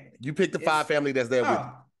 5 family. You pick the 5 family that's there with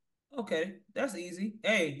you. Okay, that's easy.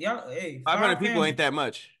 Hey, y'all. Hey, 500 people ain't that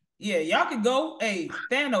much. Yeah, y'all can go. Hey,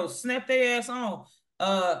 Thanos, snap their ass on.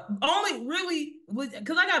 Only really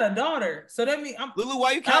because I got a daughter, so that means I'm. Lulu,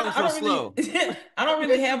 why you counting so slow? I don't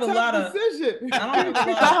really have a lot of. Decision. I don't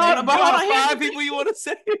have a lot of. 5 people you want to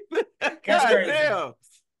save? That's crazy. Damn.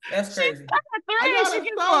 That's crazy.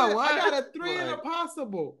 I got a 3 and a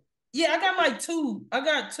possible. Yeah, I got like 2. I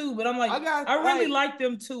got 2, but I'm like, I really like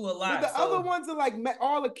them 2 a lot. The other ones are like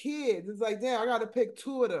all the kids. It's like, damn, I got to pick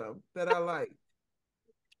 2 of them that I like.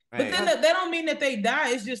 But then that don't mean that they die.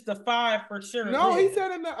 It's just the 5 for sure. No, he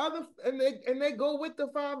said in the other, and they go with the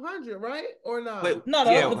 500, right? Or not? Wait, no,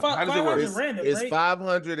 the 500 random. It's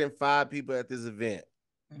 505 people at this event.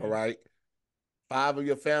 All right. 5 of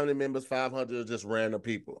your family members, 500 are just random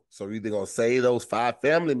people. So you're either gonna save those 5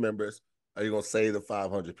 family members, or you're gonna save the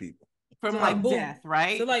 500 people. From like death,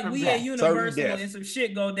 right? So like we at Universal and some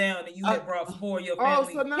shit go down, and you had brought 4 of your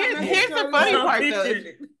family. So here's the funny part though.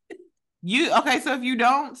 So if you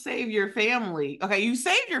don't save your family, you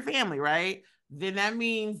save your family, right? Then that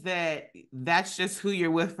means that's just who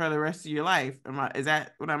you're with for the rest of your life. Is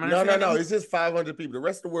that what I'm understanding? No. It's just 500 people. The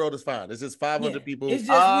rest of the world is fine. It's just 500 people. It's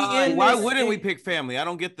just why wouldn't we pick family? I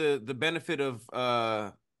don't get the benefit of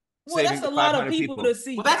well, that's a lot of people to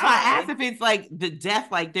see. Well, that's why I asked if it's like the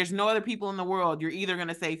death, like there's no other people in the world. You're either going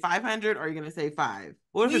to say 500 or you're going to say 5.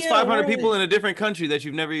 What if it's 500 people in a different country that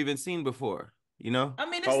you've never even seen before? You know? I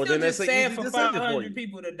mean, it's still just sad for 500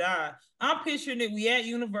 people to die. I'm picturing that we at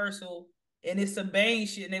Universal and it's some Bane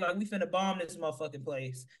shit and they're like, we finna bomb this motherfucking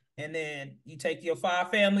place. And then you take your 5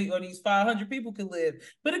 family or these 500 people could live.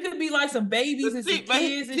 But it could be like some babies and some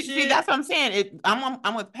kids and shit. See, that's what I'm saying.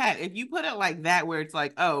 I'm with Pat. If you put it like that, where it's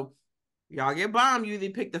like, oh, y'all get bombed, you either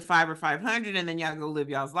pick the 5 or 500 and then y'all go live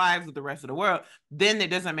y'all's lives with the rest of the world, then it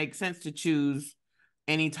doesn't make sense to choose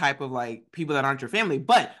any type of like people that aren't your family.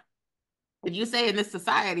 But if you say in this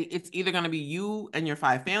society, it's either going to be you and your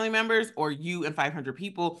 5 family members or you and 500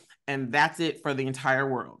 people, and that's it for the entire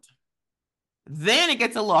world. Then it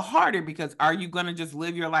gets a little harder because are you going to just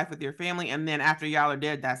live your life with your family and then after y'all are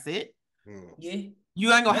dead, that's it? Yeah.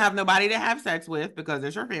 You ain't gonna have nobody to have sex with because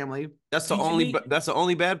it's your family. That's the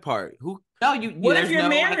only bad part. Who? No, you. What if you're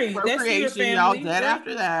married? Like, That's your family. Y'all dead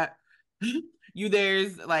after that.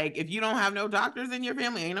 There's like if you don't have no doctors in your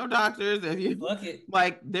family, ain't no doctors. If you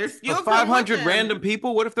like, there's still 500 random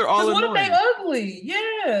people. What if they're all? What if they ugly?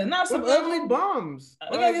 Yeah, not some ugly bums.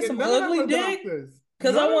 We gotta get some ugly dick.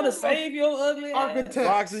 Because I want to save your ugly architect.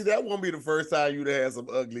 Roxy, that won't be the first time you'd have some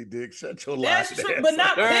ugly dick. Shut your life. That's true, but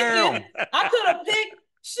not picking. I could have picked.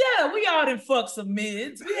 Shut up. We all done fuck some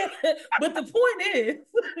mids. But the point is,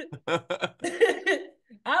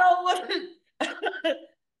 I don't want to.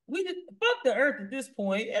 We just fuck the earth at this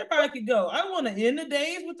point. Everybody can go. I want to end the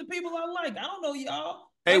days with the people I like. I don't know y'all.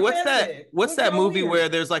 Hey, what's that? What's that movie where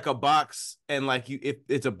there's like a box and like if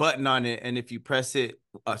it's a button on it and if you press it,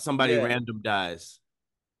 somebody random dies.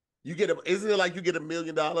 You get isn't it like you get $1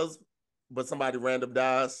 million, but somebody random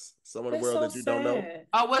dies somewhere in the world that you don't know?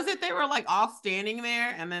 Oh, was it they were like all standing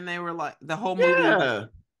there and then they were like the whole movie?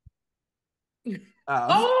 Yeah.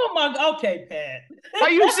 Oh my, okay, Pat.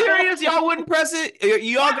 Are you serious? Y'all wouldn't press it?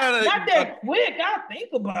 Y'all gotta not that quick. I'll think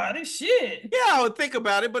about it. Shit. Yeah, I would think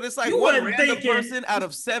about it, but it's like one random person out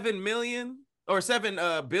of 7 million or 7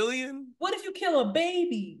 billion. What if you kill a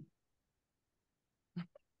baby?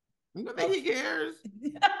 I think he cares.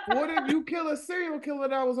 What if you kill a serial killer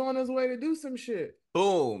that was on his way to do some shit?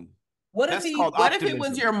 Boom. What if it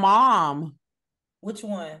was your mom? Which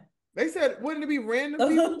one? They said, wouldn't it be random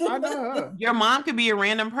people? I know her. Your mom could be a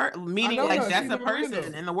random person, meaning like that's a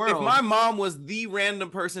person in the world. If my mom was the random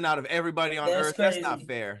person out of everybody on Earth, that's not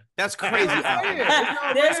fair. That's crazy.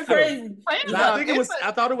 That's crazy.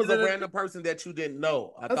 I thought it was a random person that you didn't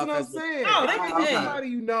know. That's what I'm saying. No, they can somebody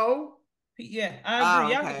you know. Yeah, I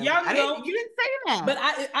agree. Okay. Y'all know. You didn't say that. But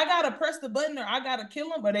I gotta press the button or I gotta kill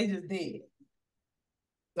them, but they just did.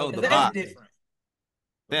 Oh, the that's box. Different.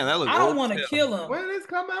 Damn, that looks. I don't want to kill him. When did this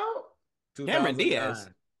come out? Cameron Diaz.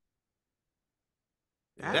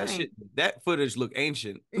 That footage look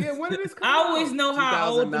ancient. Yeah, when did this come I out? always know how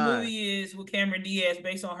old the movie is with Cameron Diaz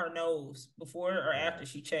based on her nose, before or after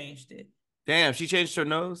she changed it. Damn, she changed her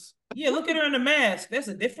nose? Yeah, look at her in the mask. That's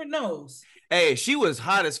a different nose. Hey, she was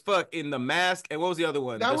hot as fuck in the mask. And what was the other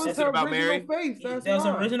one? That was something her about original Mary? face. That was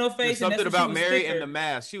her original face. There's something about Mary and the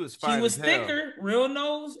mask. She was fine. She was thicker, real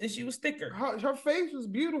nose, and she was thicker. Her face was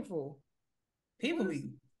beautiful. People be.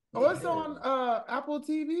 Oh, it's on Apple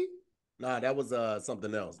TV? Nah, that was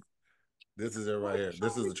something else. This is it right here.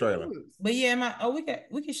 This is the trailer. But yeah,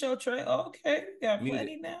 we can show trailer. Okay, we got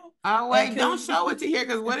plenty now. Oh wait, don't show it to here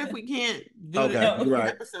because what if we can't do the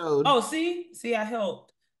episode? Oh, see, I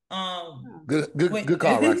helped. Good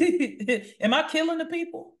call, Roxy. Am I killing the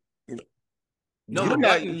people? No, the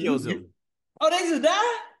button kills them. Oh, they just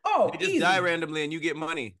die? Oh, they just die randomly and you get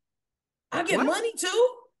money. I get money too?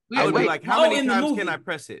 I would be like, how many times can I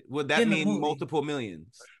press it? Would that mean multiple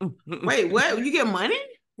millions? Wait, what? You get money?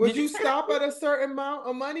 Would you stop at a certain amount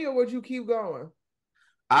of money or would you keep going?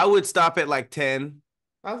 I would stop at like 10.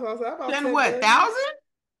 That's what I said. About 10 what? 1,000?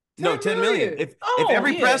 No, 10 million. If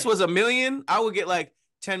every press was $1 million, I would get like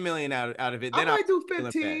 10 million out of it. Then I might do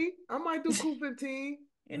 15. I might do cool 15.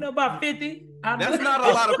 You know, about 50. That's not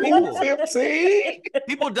a lot of people. 15?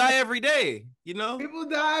 People die every day, you know? People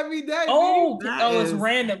die every day. Oh, it's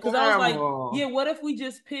random. Because I was like, yeah, what if we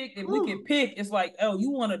just pick, if we can pick, it's like, oh, you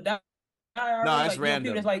want to die? No, it's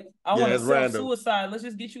random. It's like, I want to self-suicide. Let's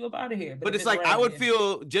just get you up out of here. But it's like, I would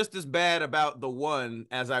feel just as bad about the 1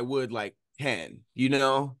 as I would like 10, you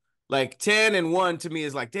know? Like 10 and 1 to me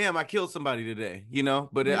is like, damn, I killed somebody today, you know?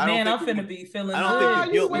 But I don't think I'm finna be feeling. I don't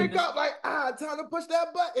think you wake up like, time to push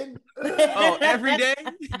that button. Oh, every day?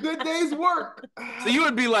 Good day's work. So you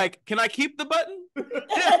would be like, can I keep the button?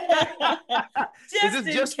 Is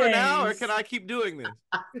this just for now, or can I keep doing this?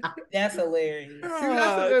 That's hilarious. See,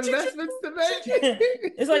 that's an investments to make.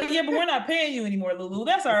 It's like, yeah, but we're not paying you anymore, Lulu.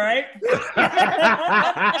 That's all right.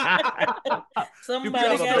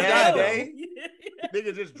 Somebody got to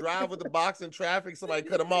Nigga just drive with the box in traffic. Somebody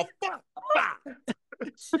cut him off.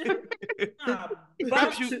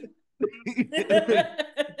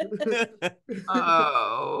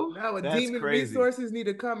 Oh, now demon resources need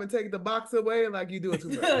to come and take the box away, like you do it too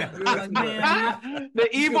much. The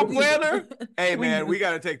evil planner. Hey man, we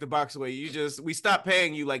got to take the box away. We stopped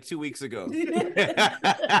paying you like 2 weeks ago. You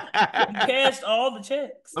cashed all the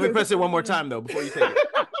checks. Let me press it one more time though before you take it.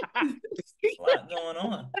 A lot going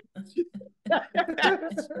on.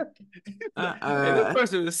 Hey, this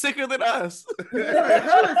person is sicker than us.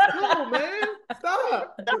 Hell is cool, man.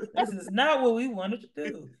 Stop. This is not what we wanted to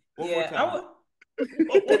do. One more time. For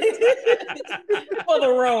the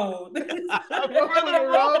road. For the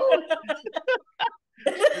road.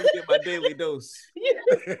 Get my daily dose.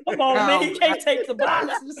 Come on, man. You can't take the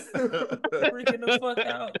boxes. Freaking the fuck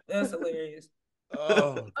out. That's hilarious.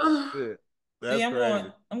 Oh, shit. That's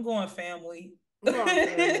crazy. I'm going family.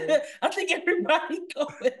 Family. I think everybody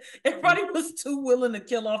was too willing to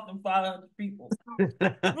kill off them 500 people.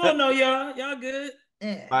 Oh no, y'all good?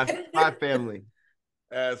 My family.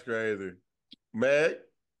 That's crazy. Meg?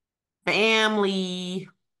 Family.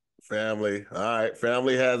 Family. All right.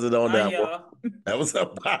 Family has it on that one. That was a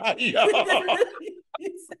bye, y'all.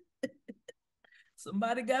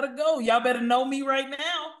 Somebody gotta go. Y'all better know me right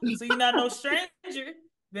now, so you're not no stranger.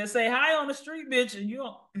 Better say hi on the street, bitch, and you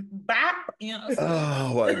don't bop. You know.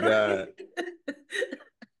 Oh my God.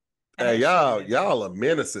 Hey, y'all are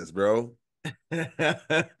menaces, bro. You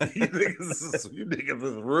niggas is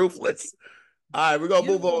ruthless. All right, we're gonna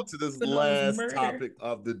move on to this last topic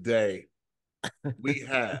of the day. We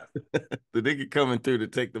have the nigga coming through to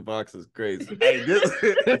take the box is crazy. Hey, this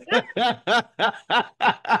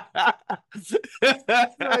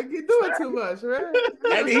like you're doing too much, right?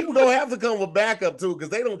 And he don't have to come with backup too, because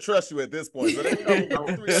they don't trust you at this point. So they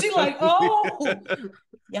she like, oh,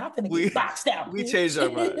 y'all finna get boxed out. We changed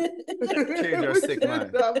our mind. Changed our sick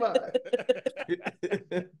mind.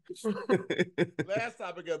 Last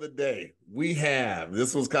topic of the day, we have,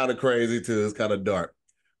 this was kind of crazy too, it's kind of dark.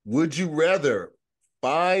 Would you rather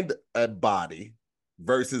find a body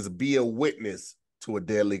versus be a witness to a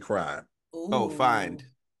deadly crime? Ooh. Oh, find.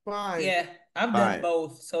 Yeah, I've done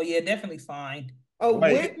both. So yeah, definitely find. A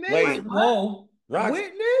witness? Wait. Whoa.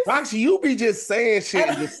 Witness? Roxy, you be just saying shit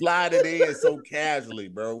and just slide it in so casually,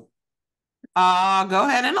 bro. Go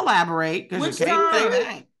ahead and elaborate, because you can't say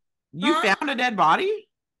that. You found a dead body?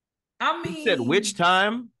 I mean, you said which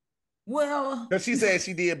time? Well, because she said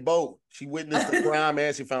she did both. She witnessed the crime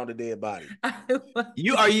and she found a dead body.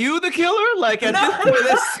 Are you the killer? Like at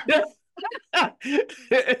this point,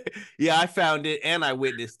 yeah, I found it and I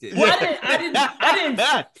witnessed it. Well, I didn't.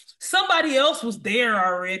 Somebody else was there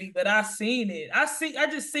already, but I seen it. I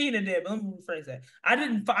just seen it there. But let me rephrase that. I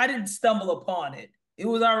didn't stumble upon it. It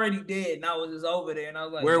was already dead, and I was just over there, and I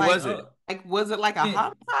was like, where was it? Like, was it like a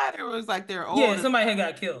homicide, or was like their old? Yeah, somebody had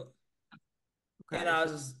got killed. Okay.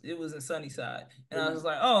 And it was in Sunnyside. And I was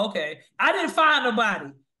like, oh, okay. I didn't find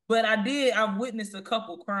nobody, but I witnessed a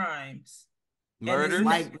couple crimes. Murders?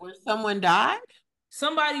 Like, where someone died?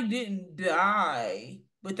 Somebody didn't die,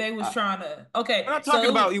 but they was trying to, okay. We're not talking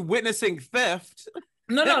about you witnessing theft.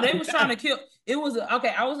 No, they was trying to kill. It was, okay,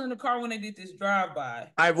 I was in the car when they did this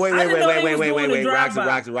drive-by. All right, wait.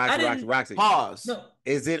 Roxy. Pause. No.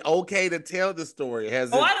 Is it okay to tell the story? I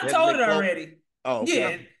done told it already. Oh, okay.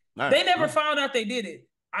 Yeah. Right. They never found out they did it.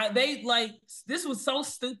 This was so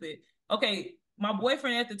stupid. Okay, my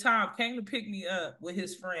boyfriend at the time came to pick me up with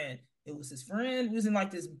his friend. It was his friend who was in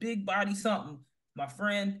like this big body something. My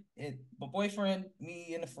friend and my boyfriend,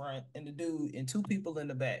 me in the front, and the dude, and two people in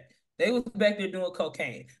the back. They was back there doing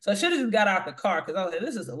cocaine. So I should have just got out the car because I was like,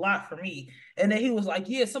 this is a lot for me. And then he was like,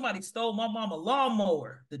 yeah, somebody stole my mama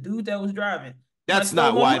lawnmower. The dude that was driving. That's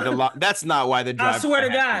not why the drive. I swear to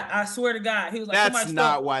God. He was like, that's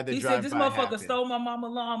not why the drive. He said, this motherfucker stole my mama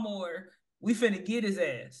lawnmower. We finna get his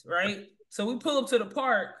ass, right? So we pull up to the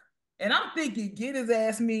park, and I'm thinking, get his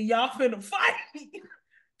ass mean y'all finna fight.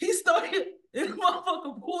 He started, this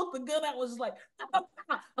motherfucker pulled the gun out, was just like, I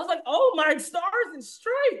was like, oh my stars and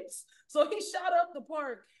stripes. So he shot up the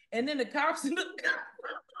park, and then the cops in the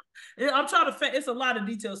I'm trying to it's a lot of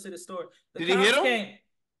details to the story. Did he hit him?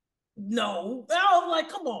 No, I was like,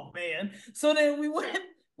 come on, man. So then we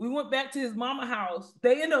went back to his mama house.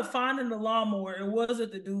 They ended up finding the lawnmower. It was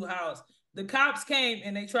at the dude's house. The cops came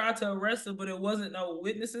and they tried to arrest him, but it wasn't no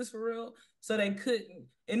witnesses for real, so they couldn't.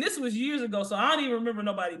 And this was years ago, so I don't even remember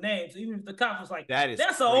nobody's names. Even if the cops was like,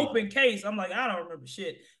 that's an open case, I'm like, I don't remember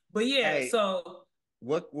shit. But yeah, hey, so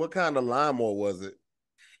what kind of lawnmower was it?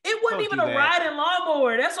 It wasn't even a riding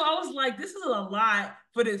lawnmower. That's why I was like, this is a lot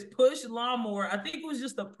for this push lawnmower. I think it was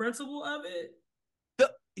just the principle of it.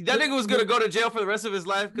 That nigga was gonna go to jail for the rest of his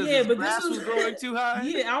life because his grass was growing too high.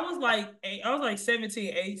 Yeah, I was like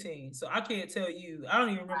 17, 18, so I can't tell you. I don't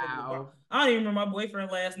even remember. I don't even remember my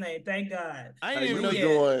boyfriend's last name. Thank God. I didn't even know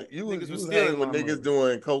you was hanging with niggas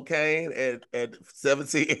doing cocaine at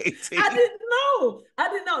 17, 18. I didn't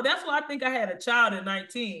know. That's why I think I had a child at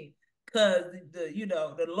 19. Because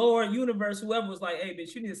the Lord universe, whoever was like, hey,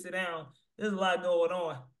 bitch, you need to sit down. There's a lot going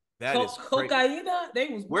on. That is cocaine. They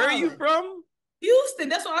was. Where are you from? Houston.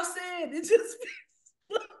 That's what I said. It just.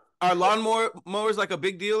 Are mowers like a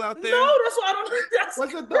big deal out there? No, that's why I don't think that's.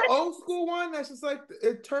 Was it the old school one that's just like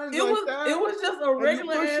it turns It like was. that? It was just a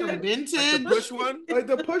regular push ass. it. Vintage. Like the push one? Like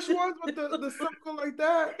the push ones with the circle like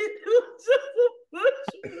that. It was just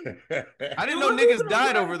a push. I didn't know niggas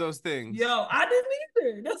died over those things. Yo, I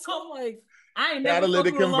didn't either. That's what I'm like. I ain't never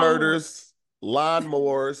Catalytic converters,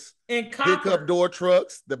 lawnmowers, and copper. pickup door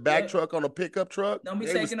trucks, the back truck on a pickup truck. Don't be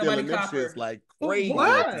they taking was nobody stealing them copper. shits like crazy.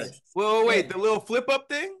 What? Well, wait, the little flip up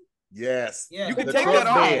thing? Yes. Yeah. You can The take truck that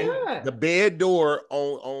off. bed, the bed door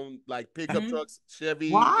on like pickup trucks,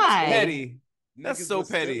 Chevy. Why? Petty. That's Niggas so was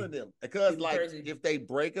petty. stealing them. Because People like crazy. if they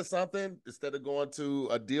break or something, instead of going to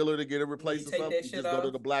a dealer to get it replaced or take something, that you shit just go to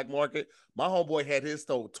off. the black market. My homeboy had his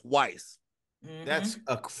stole twice. That's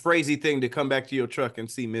a crazy thing to come back to your truck and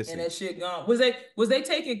see missing. And that shit gone. Was they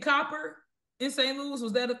taking copper in St. Louis?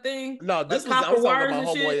 Was that a thing? No, this Like was I was talking wires about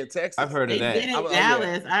my and homeboy shit? in Texas. I've heard They of that. did in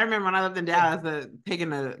Dallas. I remember when I lived in Dallas that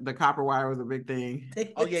taking the copper wire was a big thing.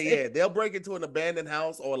 Oh yeah. They'll break into an abandoned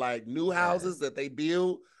house or like new houses that they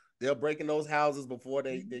build. They'll break in those houses before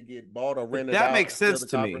they get bought or rented out. That makes and steal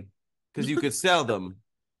sense the to me because you could sell them.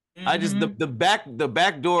 I just Mhm. the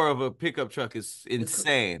back door of a pickup truck is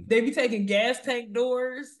insane. They be taking gas tank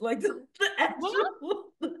doors, like the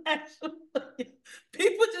actual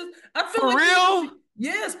people just. I feel For like real? people,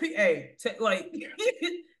 yes, like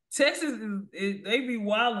Texas they be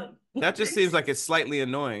wilding. That just seems like it's slightly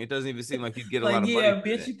annoying. It doesn't even seem like you'd get a lot of money. Yeah, for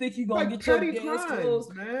bitch, that. you think you gonna Like get your petty gas crimes,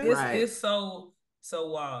 closed? man. It's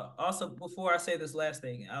so wild. Also, before I say this last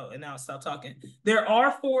thing, and I'll stop talking. There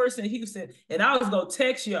are forests in Houston, and I was gonna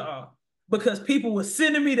text y'all because people were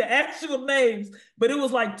sending me the actual names, but it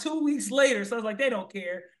was like 2 weeks later, so I was like, they don't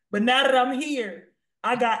care. But now that I'm here,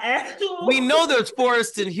 I got actual. We know there's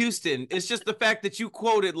forests in Houston. It's just the fact that you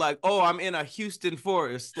quoted like, "Oh, I'm in a Houston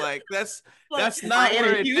forest." Like that's not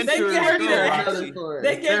where adventurers go.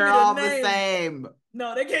 They're all the same.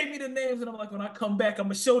 No, they gave me the names, and I'm like, when I come back, I'm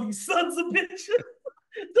gonna show these sons of bitches.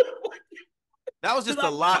 That was just a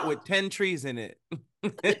lot with 10 trees in it.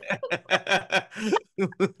 I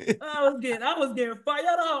was getting fired.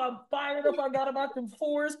 Y'all know how I'm fired up. I got about them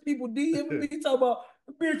forests. People DMing me talking about,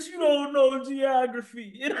 bitch, you don't know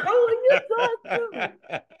geography. And I'm like, yes, I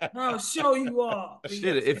do. I'll show you all.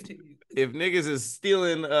 Shit, if niggas is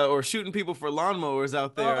stealing or shooting people for lawnmowers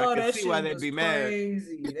out there, I can see why they'd be mad.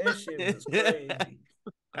 That shit was crazy.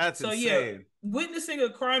 That's insane. Yeah, witnessing a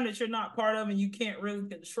crime that you're not part of and you can't really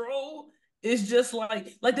control is just like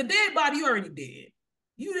the dead body. You already dead.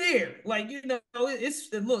 You there, like, you know, it's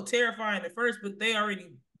a little terrifying at first, but they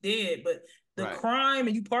already dead. But the crime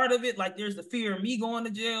and you part of it, like there's the fear of me going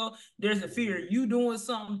to jail. There's the fear of you doing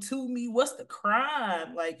something to me. What's the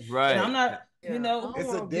crime? Like, and I'm not, you know,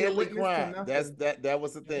 it's a deadly crime. That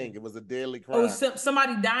was the thing. It was a deadly crime. Oh,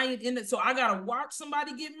 somebody dying in it, so I gotta watch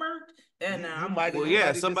somebody get murked. And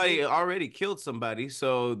somebody already killed somebody.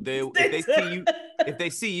 So if they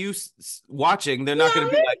see you watching, they're not gonna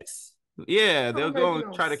be like. Yeah, they'll go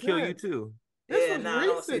and try to kill you too. This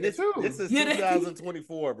is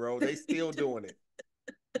 2024, bro. They still doing it.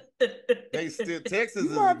 They still Texas.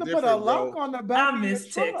 You have to put a lock on the back. I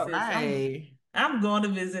miss Texas. I'm going to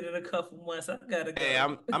visit in a couple months. I gotta go. Hey,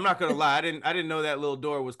 I'm not gonna lie. I didn't know that little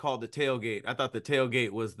door was called the tailgate. I thought the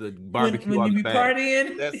tailgate was the barbecue when on you the be back.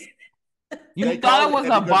 Partying. You thought it was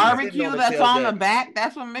a barbecue that's on the back?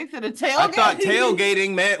 That's what makes it a tailgate? I thought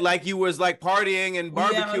tailgating meant like you was like partying and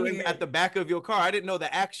barbecuing at the back of your car. I didn't know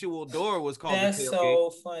the actual door was called the tailgate. That's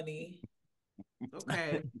so funny.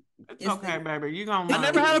 Okay. It's okay, baby. You gonna I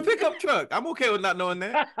never had a pickup truck. I'm okay with not knowing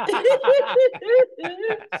that.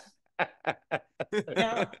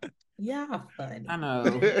 Yeah, funny. I know.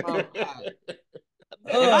 If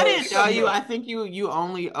I didn't tell you, I think you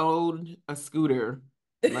only owed a scooter.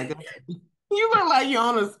 Like you look like you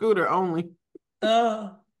own a scooter only.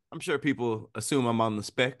 I'm sure people assume I'm on the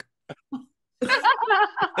spec. On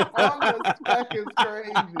the spec is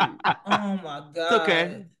crazy. Oh my god. It's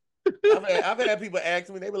okay. I've had people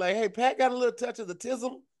ask me, they be like, "Hey, Pat got a little touch of the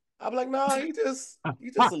tism." I'm like, "No, he just a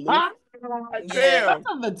little." Damn.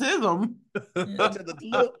 The tism. Touch of the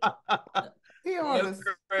look. He on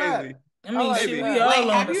the crazy. I mean, shit, we all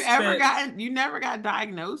have you ever you never got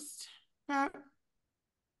diagnosed, Pat?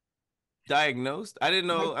 Diagnosed? I didn't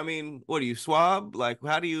know. I mean, what do you swab? Like,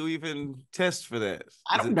 how do you even test for that?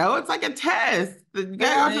 I don't know. It's like a test. You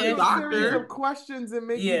got a doctor of questions and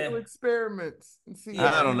make you do experiments and see.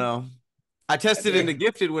 I don't know. I tested into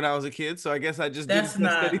gifted when I was a kid, so I guess I just didn't test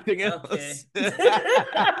anything else.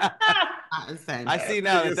 I see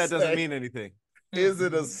now that doesn't mean anything. Is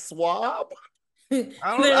it a swab? They're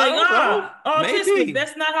like, autistic. Maybe.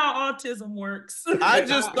 That's not how autism works. I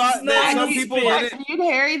just thought that some people did it. Do you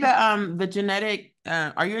carry the genetic?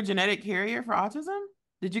 Are you a genetic carrier for autism?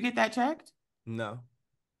 Did you get that checked? No.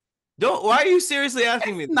 Don't. Why are you seriously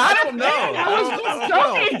asking me? Not I don't know. I was just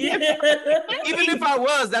joking. Even if I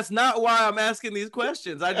was, that's not why I'm asking these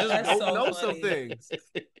questions. I just don't know some things.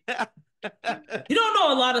 You don't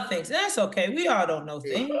know a lot of things. That's okay. We all don't know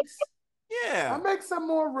things. Yeah. I make some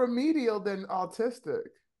more remedial than autistic.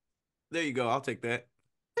 There you go. I'll take that.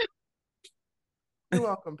 You're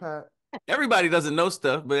welcome, Pat. Everybody doesn't know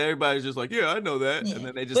stuff, but everybody's just like, yeah, I know that. And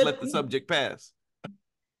then they just let the subject pass.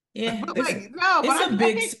 Yeah, But it's a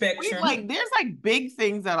big spectrum. There's big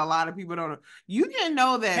things that a lot of people don't know. You didn't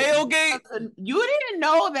know that Tailgate. You didn't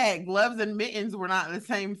know that gloves and mittens were not the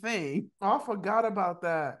same thing. I forgot about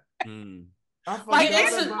that. I forgot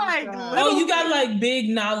about that. Oh, you got big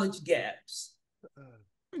knowledge gaps.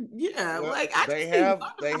 Yeah, well, they have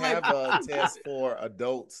a test for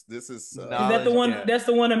adults. This is that the one? That's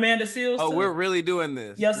the one Amanda Seals. Oh, we're really doing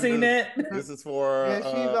this. Y'all seen that? This is for she's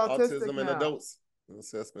autism in now. adults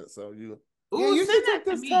assessment. So you should take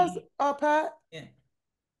this test, Pat. Yeah.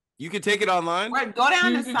 You can take it online. Right, go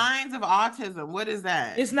down to signs of autism. What is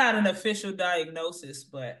that? It's not an official diagnosis,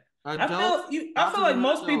 but I feel like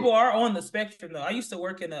most people are on the spectrum though. I used to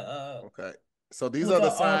work in a okay. So these are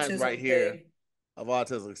the signs right here of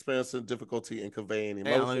autism: experiencing difficulty in conveying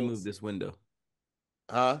emotions. Hey, let me move this window.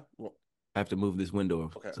 Huh? I have to move this window.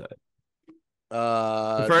 Okay.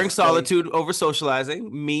 Preferring solitude over socializing.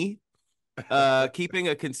 Me. Keeping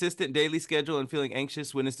a consistent daily schedule and feeling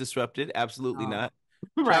anxious when it's disrupted. Absolutely not.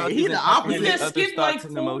 Right. He's the opposite. You just skipped like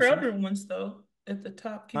 4 other ones though at the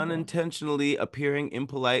top. Unintentionally appearing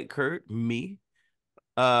impolite, curt. Me.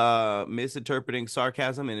 Misinterpreting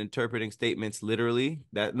sarcasm and interpreting statements literally.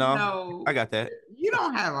 No, I got that. You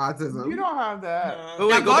don't have autism. You don't have that. Oh,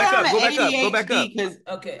 wait, go back up.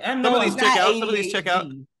 Okay, I know. Some of these check out.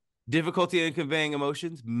 Difficulty in conveying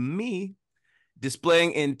emotions. Me.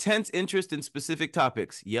 Displaying intense interest in specific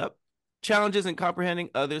topics. Yep. Challenges in comprehending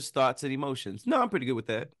others' thoughts and emotions. No, I'm pretty good with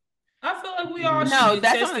that. I feel like we all no.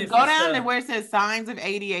 That's on the go down to where it says signs of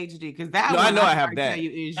ADHD because that. No, I know I have that.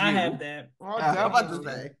 I have that. I'm about to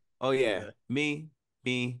say. Oh yeah, me.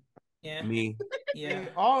 Yeah. Me. Yeah.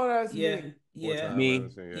 All of that's me. Yeah. Me.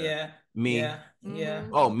 Yeah. Me. Yeah. Yeah.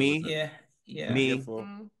 Oh me. Yeah. Yeah. Me.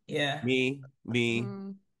 Yeah. Me.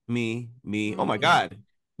 Me. Oh my God.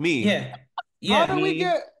 Me. Yeah. How do we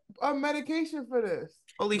get a medication for this?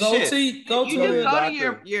 Holy shit! You just go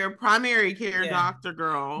to your primary care doctor,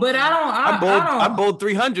 girl. But I bowled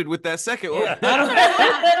 300 with that second one.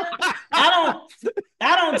 I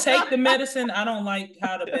don't take the medicine. I don't like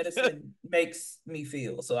how the medicine makes me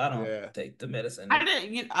feel, so I don't take the medicine. I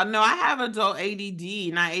have adult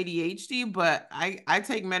ADD, not ADHD, but I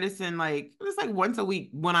take medicine it's once a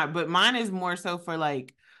week but mine is more so for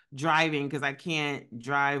driving because I can't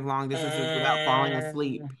drive long distances without falling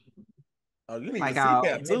asleep. Oh, you need a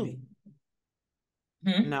CPAP too.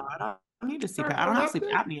 No, I don't need a CPAP. I don't have sleep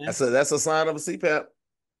apnea. That's a sign of a CPAP.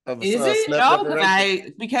 Is it? No,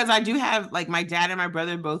 because I do have my dad and my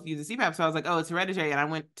brother both use a CPAP, so I was like, oh, it's hereditary, and I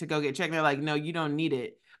went to go get checked. And they're like, no, you don't need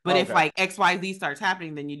it. But if XYZ starts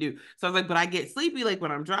happening, then you do. So I was like, but I get sleepy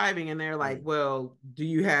when I'm driving, and they're like, well, do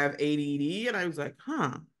you have ADD? And I was like,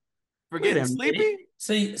 huh. For getting sleepy?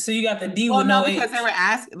 So you got the D well, with no, H. because they were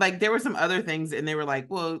asking, there were some other things, and they were like,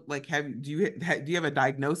 well, do you have a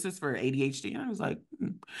diagnosis for ADHD? And I was like,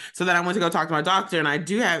 So then I went to go talk to my doctor, and I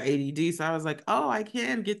do have ADD. So I was like, oh, I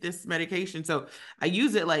can get this medication. So I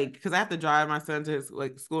use it because I have to drive my son to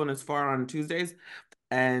school, and it's far on Tuesdays.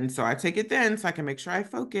 And so I take it then so I can make sure I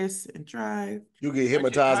focus and drive. You get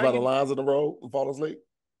hypnotized by the lines of the road and fall asleep?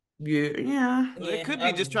 Yeah. Well, it could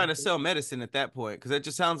be just trying to sell medicine at that point because it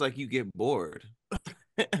just sounds like you get bored.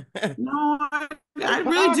 No, I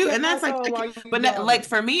really do, and that's but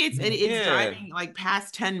for me, it's driving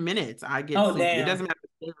past 10 minutes. I get sleep. It doesn't matter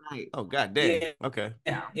the night. Oh god damn. Yeah. Okay.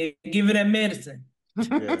 Yeah. Give it that medicine.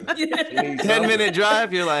 10-minute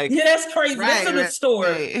drive. You're like, yeah, that's crazy. That's in the store.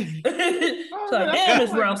 It's like, damn,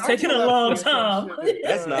 Miss Rouse taking a long time.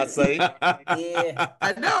 That's not safe. Yeah,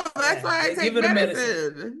 I know. That's why I take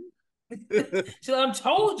medicine. So I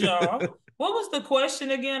told y'all. What was the question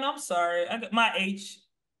again? I'm sorry. I got my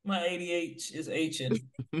ADH is H-ing.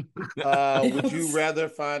 Would you rather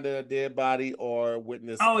find a dead body or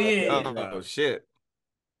witness? Oh yeah. Oh shit.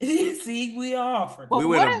 See, we offered. Well,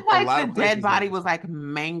 what if the dead body was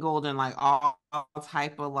mangled and all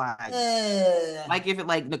type of if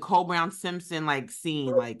it Nicole Brown Simpson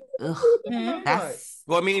scene that's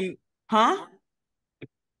well, I mean, huh?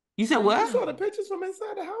 You said what? You saw the pictures from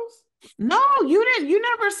inside the house? No, you didn't. You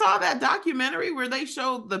never saw that documentary where they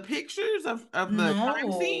showed the pictures of the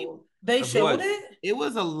crime scene? They Of showed what? it? It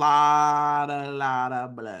was a lot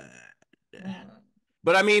of blood.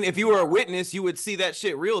 But I mean, if you were a witness, you would see that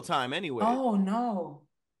shit real time anyway. Oh no.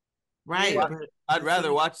 Right. Yeah. But I'd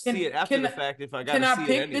rather see it after the fact if I got to see it. Can I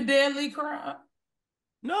pick the deadly crime?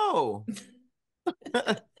 No.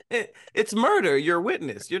 It's murder. You're a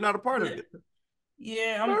witness. You're not a part of it.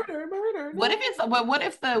 Yeah, murder. what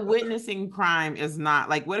if the witnessing crime is not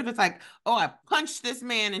like, what if it's like, oh, I punched this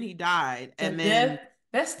man and he died, and then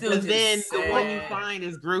that's still just then sad. the one you find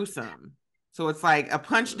is gruesome. So it's like a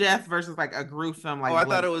punch death versus like a gruesome like. I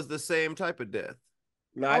thought it was the same type of death.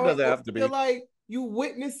 No, it doesn't have to be. Like you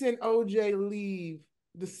witnessing OJ leave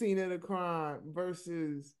the scene of the crime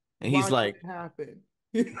versus and he's like, it happen.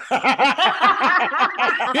 That's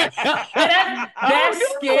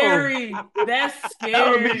scary. That's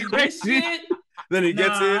scary. This shit. Then he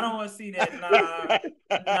gets in. I don't want to see that.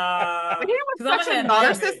 Nah. He was such a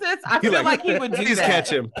narcissist. I feel like he would do Please that. catch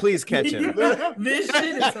him. Please catch him. This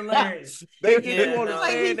shit is hilarious. They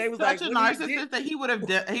was such a narcissist that he would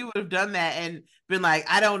have done that and been like,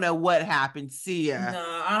 I don't know what happened. See ya.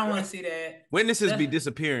 No, I don't want to see that. Witnesses be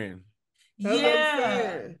disappearing.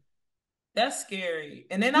 Yeah. That's scary.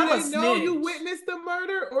 And then I know you witnessed the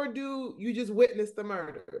murder, or do you just witness the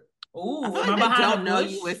murder? Ooh, I feel like they don't know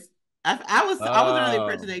you with. I was under the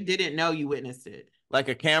impression they didn't know you witnessed it. Like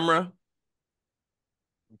a camera.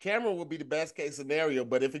 Camera would be the best case scenario,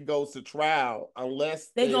 but if it goes to trial,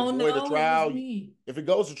 unless they gonna know the trial, if it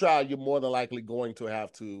goes to trial, you're more than likely going to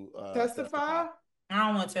have to testify. I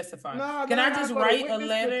don't want to testify. No, can I just write a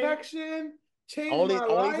letter? Protection. Only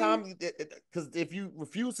time, because if you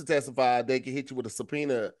refuse to testify, they can hit you with a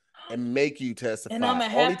subpoena and make you testify. And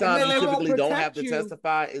only time you typically don't have to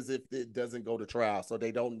testify is if it doesn't go to trial. So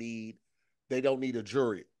they don't need a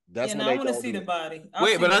jury. That's when I want to see the body.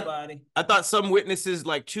 I thought some witnesses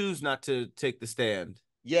like choose not to take the stand.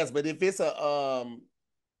 Yes, but if it's a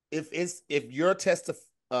if your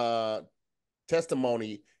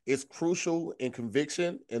testimony is crucial in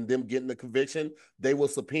conviction and them getting the conviction, they will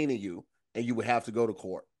subpoena you. And you would have to go to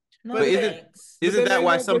court. No, but isn't that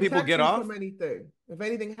why some people get off? If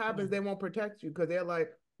anything happens, they won't protect you because they're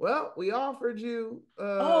like, well, we offered you.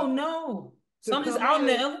 Oh no. Some just out in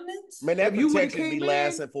the elements? Man, that protection be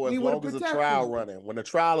lasting for as long as the trial running. When the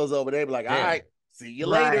trial is over, they be like, all right, see you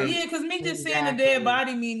later. Yeah, because me just seeing a dead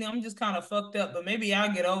body mean I'm just kind of fucked up, but maybe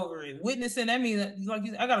I'll get over it. Witnessing, that means like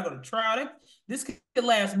I gotta go to trial. This could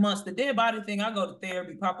last months. The dead body thing, I go to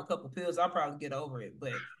therapy, pop a couple pills, I'll probably get over it.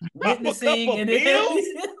 But witnessing and then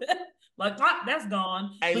like that's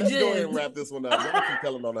gone. Hey, let's go ahead and wrap this one up. Let's keep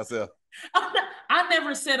telling on ourselves. I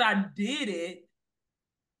never said I did it.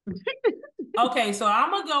 Okay, so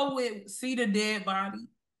I'm gonna go with see the dead body.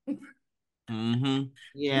 Mm-hmm.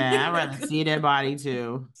 Yeah, I'd rather see that body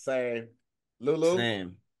too. Same. Lulu?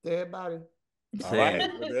 Same. Dead body. All right.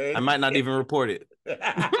 I might not even report it.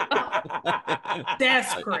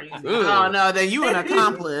 That's crazy. Ooh. Oh no, then you an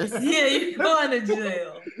accomplice. Yeah, you're going to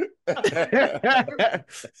jail.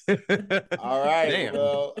 All right. Damn.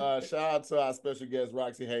 Well, shout out to our special guest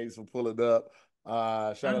Roxxy Haze for pulling up.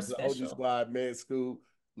 Shout out to the OG Squad, Med School,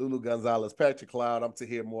 Lulu Gonzalez, Patrick Cloud. I'm to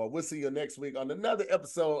hear more. We'll see you next week on another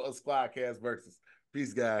episode of SquADcast Versus.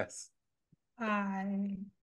 Peace, guys. Bye.